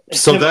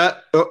 So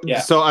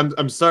Yeah. So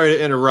I'm sorry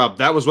to interrupt.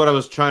 That was what I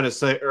was trying to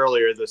say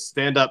earlier. The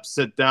stand up,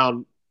 sit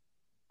down.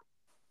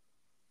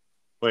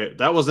 Wait,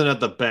 that wasn't at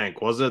the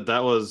bank, was it?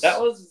 That was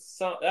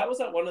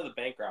at one of the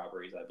bank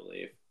robberies, I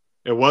believe.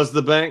 It was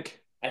the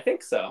bank? I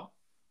think so.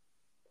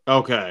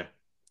 Okay.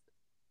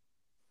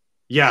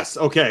 Yes,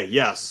 okay,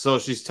 yes. So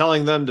she's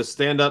telling them to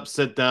stand up,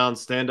 sit down,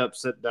 stand up,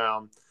 sit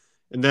down.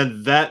 And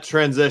then that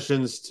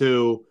transitions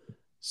to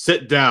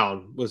sit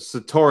down with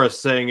Satoris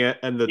saying it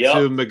and the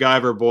two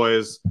MacGyver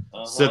boys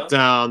sit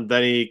down.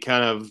 Then he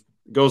kind of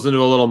goes into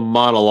a little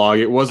monologue.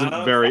 It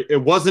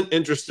wasn't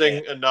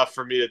interesting enough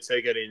for me to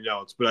take any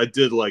notes, but I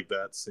did like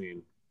that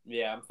scene.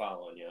 Yeah, I'm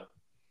following you.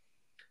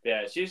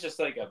 Yeah, she's just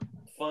like a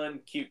fun,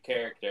 cute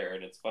character,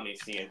 and it's funny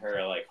seeing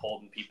her like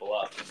holding people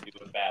up and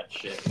doing bad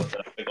shit with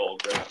a big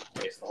old grin on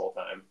her face the whole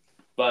time.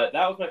 But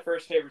that was my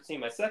first favorite scene.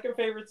 My second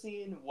favorite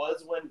scene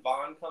was when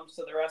Vaughn comes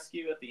to the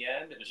rescue at the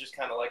end. It was just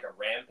kind of like a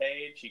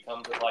rampage. He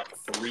comes with like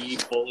 3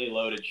 fully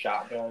loaded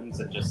shotguns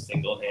and just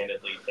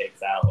single-handedly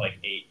takes out like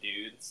 8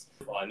 dudes.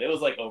 Fun. It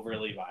was like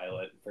overly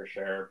violent for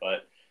sure,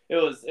 but it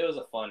was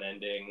a fun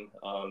ending.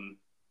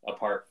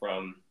 Apart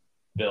from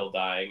Bill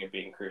dying and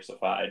being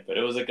crucified, but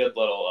it was a good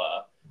little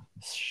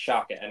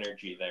shock of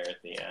energy there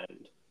at the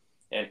end.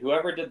 And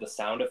whoever did the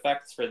sound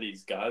effects for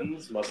these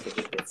guns must have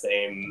also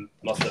did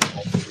like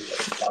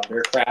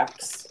thunder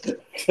cracks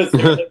because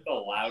they're like the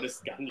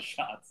loudest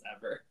gunshots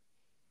ever.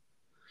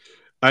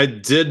 I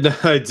did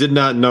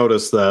not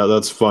notice that.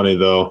 That's funny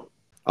though.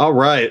 All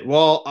right.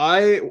 Well,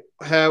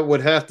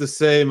 would have to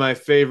say my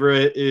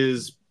favorite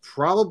is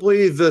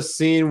probably the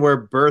scene where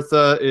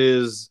Bertha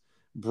is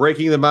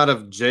breaking them out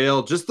of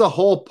jail. Just the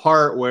whole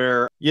part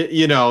where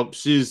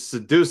she's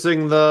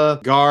seducing the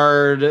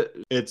guard.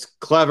 It's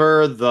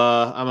clever.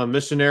 The I'm a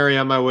missionary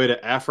on my way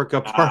to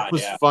Africa part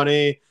was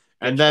funny.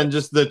 And then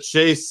just the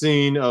chase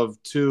scene of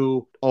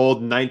 2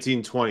 old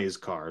 1920s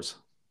cars.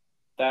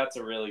 That's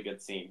a really good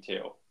scene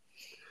too.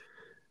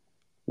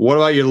 What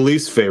about your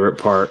least favorite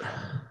part?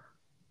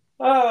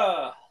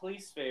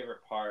 Least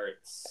favorite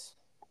parts.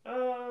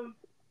 The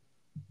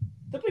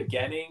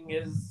beginning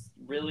is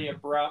really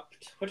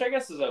abrupt, which I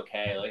guess is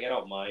okay. Like, I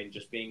don't mind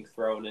just being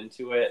thrown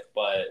into it,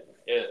 but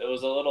it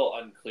was a little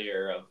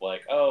unclear of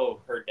like,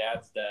 oh, her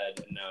dad's dead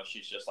and now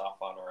she's just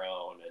off on her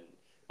own. And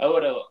I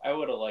would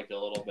have liked a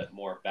little bit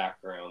more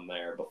background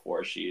there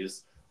before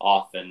she's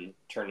off and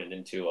turning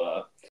into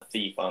a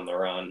thief on the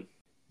run.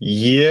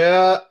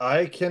 Yeah,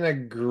 I can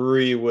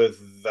agree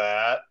with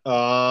that.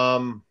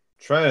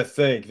 Trying to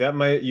think.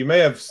 You may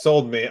have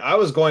sold me. I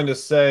was going to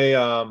say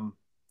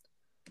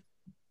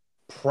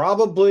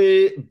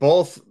probably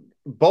both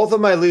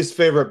of my least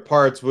favorite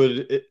parts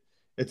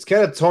it's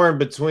kind of torn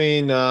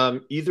between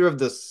either of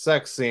the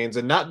sex scenes,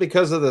 and not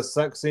because of the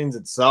sex scenes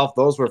itself.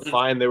 Those were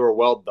fine. They were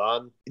well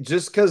done.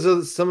 Just because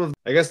of some of,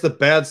 I guess, the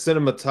bad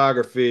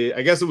cinematography.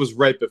 I guess it was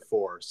right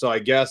before. So I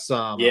guess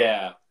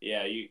yeah,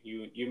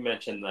 you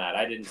mentioned that.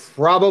 I didn't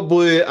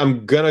probably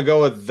I'm gonna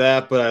go with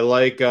that, but I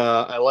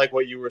like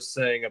what you were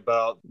saying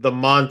about the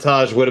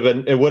montage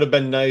it would have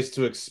been nice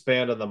to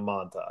expand on the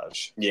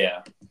montage.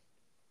 Yeah.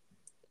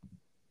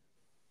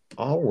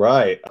 All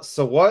right.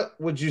 So what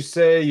would you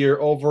say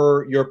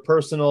your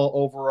personal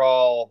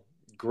overall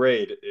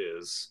grade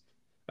is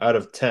out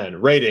of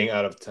 10? Rating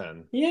out of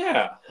 10.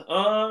 Yeah.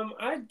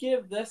 I'd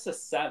give this a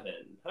 7.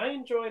 I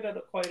enjoyed it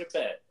quite a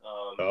bit.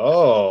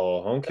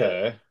 Oh,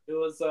 okay. It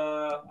was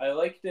I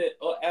liked it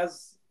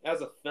as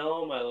as a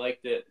film, I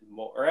liked it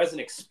more, or as an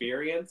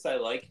experience, I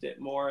liked it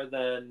more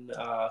than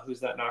Who's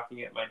That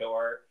Knocking at My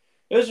Door.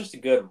 It was just a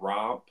good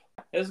romp.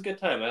 It was a good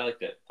time. I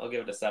liked it. I'll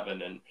give it a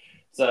 7. And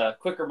it's a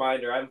quick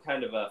reminder, I'm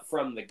kind of a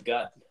from the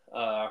gut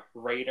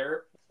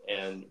rater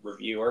and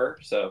reviewer,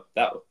 so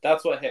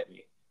that's what hit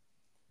me.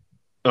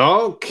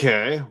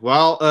 Okay.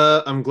 Well,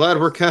 I'm glad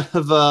we're kind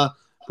of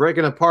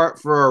breaking apart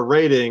for our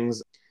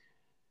ratings.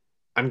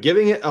 I'm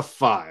giving it a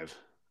 5.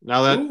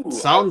 Now that Ooh,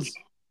 sounds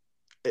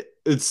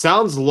it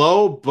sounds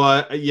low,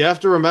 but you have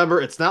to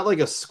remember it's not like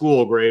a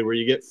school grade where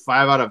you get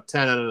 5 out of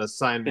 10 on an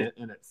assignment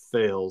and it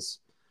fails.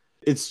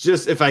 It's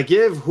just if I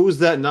give Who's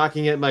That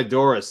Knocking at My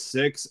Door a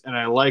 6 and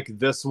I like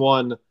this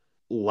one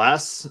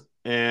less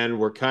and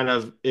we're kind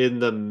of in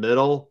the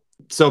middle.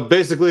 So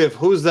basically, if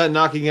Who's That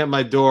Knocking at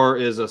My Door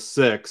is a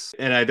 6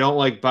 and I don't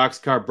like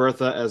Boxcar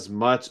Bertha as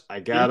much, I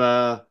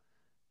gotta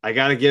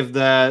give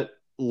that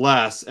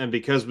less. And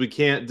because we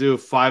can't do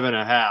 5.5,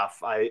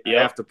 I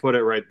yep, have to put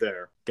it right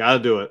there. Gotta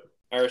do it.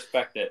 I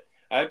respect it.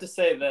 I have to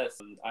say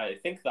this: I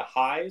think the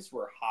highs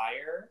were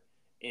higher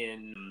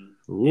in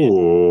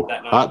Ooh,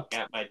 That Knocking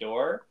at My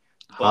Door,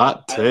 but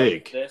hot I like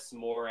take. this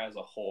more as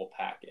a whole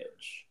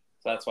package.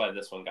 So that's why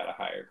this one got a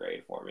higher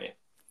grade for me.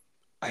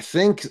 I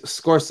think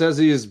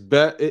Scorsese is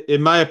better,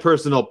 in my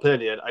personal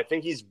opinion. I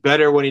think he's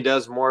better when he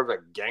does more of a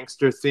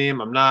gangster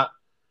theme. I'm not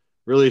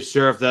really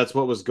sure if that's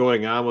what was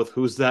going on with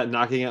Who's That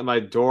Knocking at My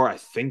Door. I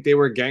think they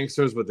were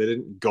gangsters, but they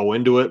didn't go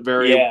into it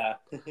very Yeah.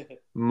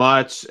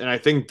 much. And I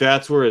think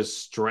that's where his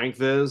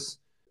strength is.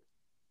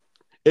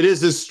 It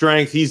is his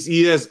strength.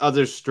 He has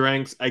other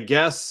strengths. I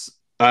guess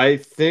I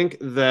think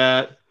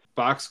that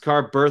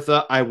Boxcar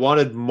Bertha, I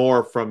wanted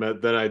more from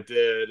it than I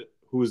did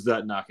Who's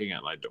That Knocking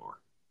at My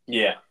Door.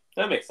 Yeah,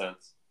 that makes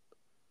sense.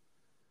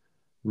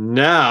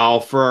 Now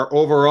for our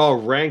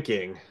overall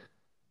ranking.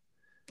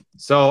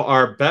 So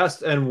our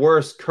best and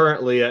worst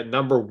currently at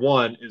number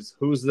 1 is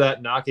Who's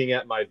That Knocking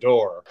at My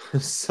Door.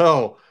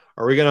 So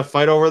are we gonna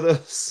fight over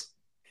this?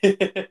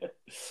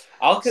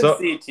 I'll So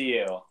concede to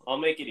you. I'll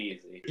make it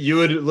easy. you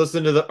would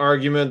listen to the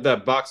argument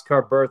that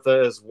Boxcar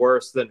Bertha is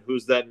worse than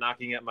Who's That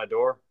Knocking at My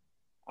Door?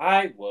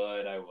 I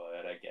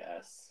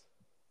guess.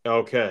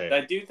 Okay.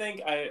 I do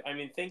think I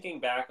mean thinking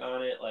back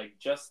on it, like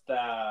just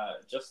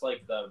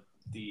like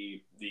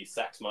the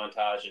sex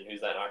montage and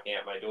Who's That Knocking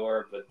at My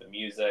Door with the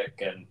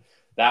music, and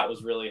that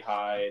was really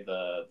high.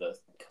 The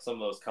some of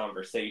those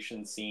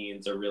conversation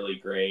scenes are really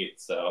great.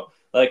 So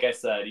like I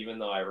said, even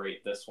though I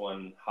rate this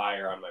one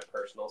higher on my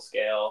personal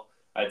scale,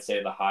 I'd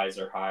say the highs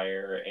are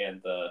higher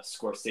and the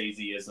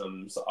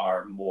Scorseseisms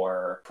are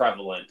more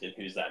prevalent in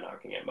Who's That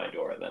Knocking at My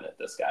Door than at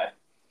this guy.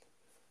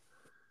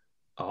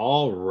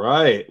 All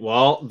right.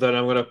 Well, then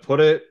I'm going to put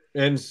it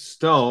in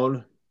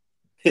stone.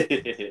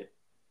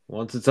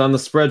 Once it's on the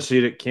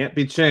spreadsheet, it can't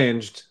be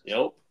changed.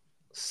 Yep.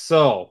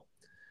 So,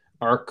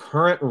 our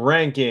current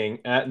ranking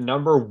at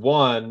number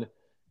 1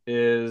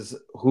 is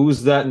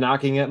Who's That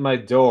Knocking at My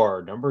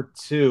Door? Number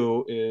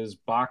 2 is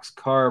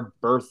Boxcar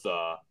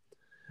Bertha.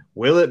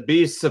 Will it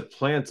be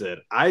supplanted?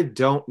 I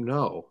don't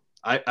know.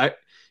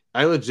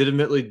 I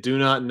legitimately do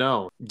not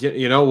know.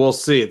 We'll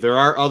see. There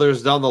are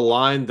others down the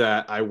line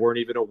that I weren't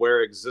even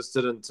aware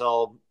existed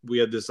until we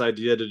had this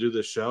idea to do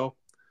the show.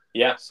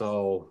 Yeah.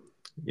 So,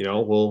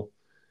 we'll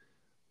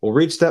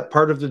reach that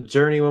part of the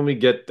journey when we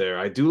get there.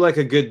 I do like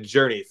a good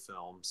journey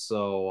film,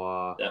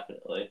 so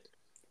Definitely.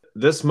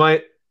 this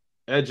might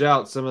edge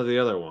out some of the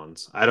other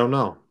ones. I don't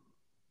know.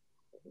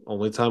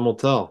 Only time will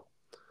tell.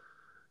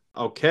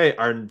 Okay,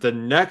 the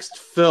next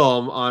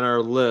film on our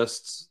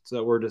list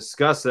that we're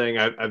discussing,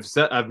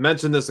 I've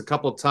mentioned this a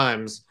couple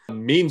times.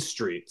 Mean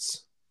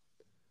Streets.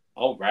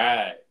 All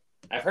right.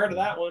 I've heard of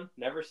that one.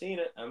 Never seen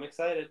it. I'm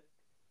excited.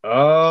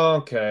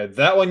 Okay,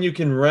 that one you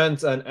can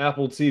rent on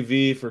Apple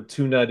TV for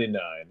 $2.99.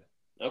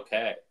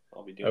 Okay,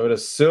 I'll be doing. I would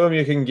assume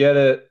you can get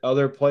it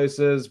other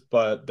places,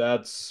 but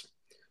that's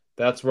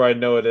where I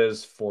know it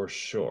is for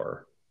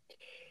sure.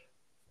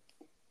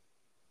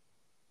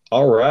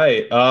 All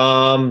right.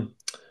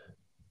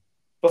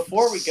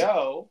 Before we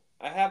go,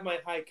 I have my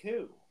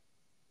haiku.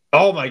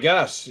 Oh my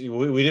gosh,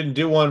 we didn't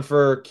do one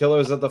for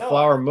Killers at the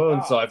Flower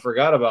Moon, so I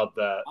forgot about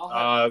that.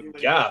 I'll have to do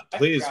it Yeah, again.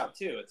 please. I forgot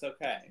too. It's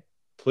okay.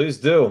 Please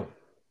do.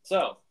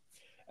 So,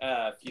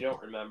 if you don't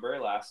remember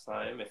last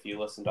time, if you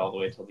listened all the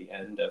way till the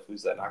end of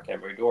Who's That Knocking at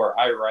My Door,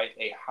 I write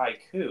a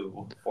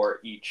haiku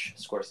for each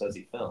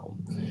Scorsese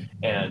film.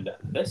 And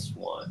for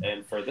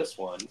this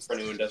one, for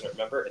anyone who doesn't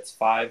remember, it's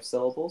 5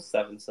 syllables,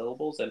 7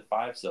 syllables, and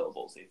 5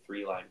 syllables, a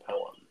 3-line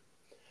poem.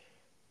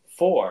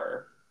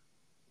 For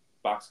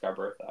Boxcar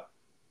Bertha.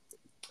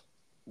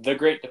 The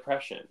Great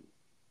Depression.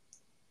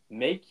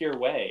 Make your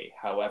way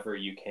however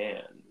you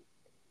can.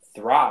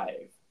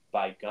 Thrive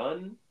by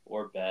gun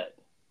or bed.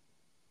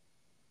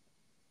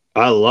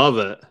 I love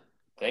it.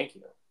 Thank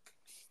you.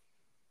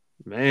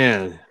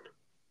 Man,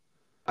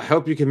 I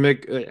hope you can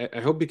make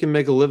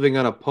a living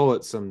on a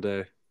poet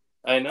someday.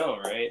 I know,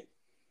 right?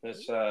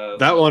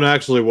 That one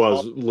actually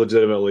was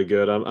legitimately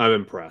good. I'm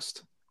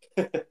impressed.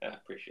 I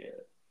appreciate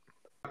it.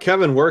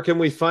 Kevin, where can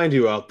we find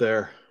you out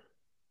there?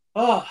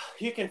 Oh,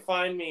 you can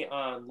find me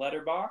on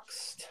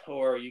Letterboxd,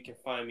 or you can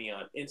find me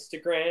on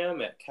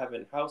Instagram at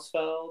Kevin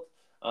Hausfeld.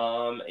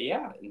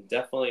 Yeah, and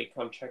definitely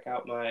come check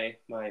out my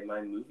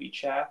movie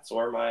chats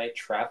or my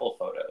travel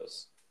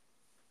photos.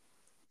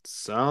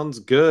 Sounds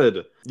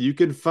good. You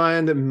can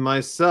find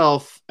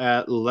myself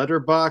at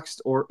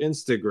Letterboxd or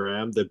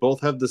Instagram. They both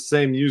have the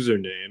same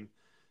username,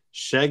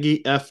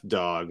 Shaggy F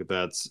Dog.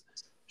 That's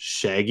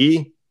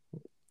Shaggy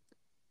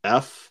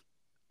F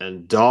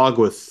and dog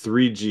with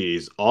three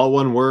G's, all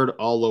one word,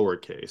 all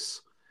lowercase.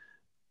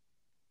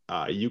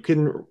 You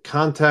can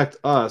contact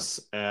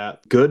us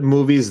at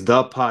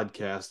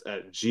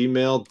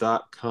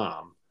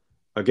goodmoviesthepodcast@gmail.com.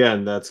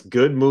 Again, that's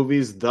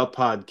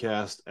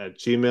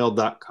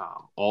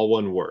goodmoviesthepodcast@gmail.com, all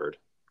one word.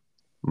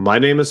 My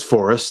name is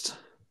Forrest,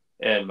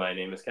 And my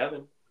name is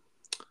Kevin.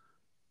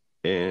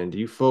 and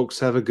you folks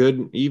have a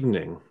good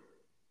evening.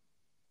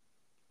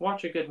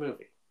 Watch a good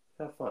movie.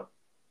 Have fun.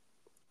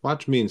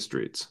 Watch Mean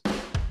Streets.